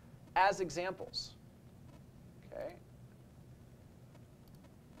at as examples. Okay.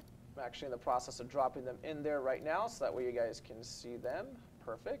 I'm actually in the process of dropping them in there right now, so that way you guys can see them.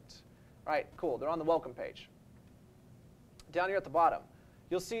 Perfect. All right, cool. They're on the welcome page. Down here at the bottom,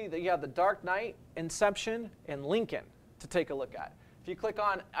 you'll see that you have the Dark Knight, Inception, and Lincoln to take a look at. If you click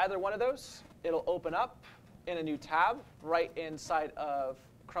on either one of those, it'll open up in a new tab right inside of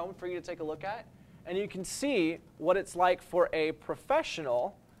Chrome for you to take a look at. And you can see what it's like for a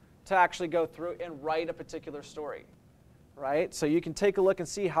professional to actually go through and write a particular story. Right? So you can take a look and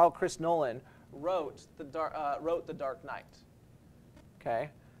see how Chris Nolan wrote the Dark Knight. Okay?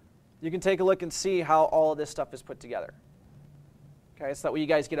 You can take a look and see how all of this stuff is put together. Okay? So that way you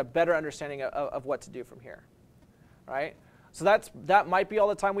guys get a better understanding of what to do from here. Right? So that might be all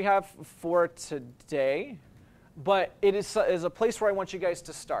the time we have for today, but it is a place where I want you guys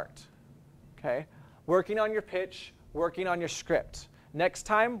to start. Okay? Working on your pitch, working on your script. Next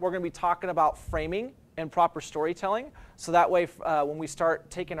time, we're going to be talking about framing and proper storytelling, so that way when we can start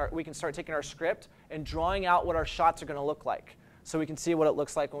taking our script and drawing out what our shots are going to look like, so we can see what it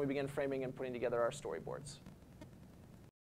looks like when we begin framing and putting together our storyboards.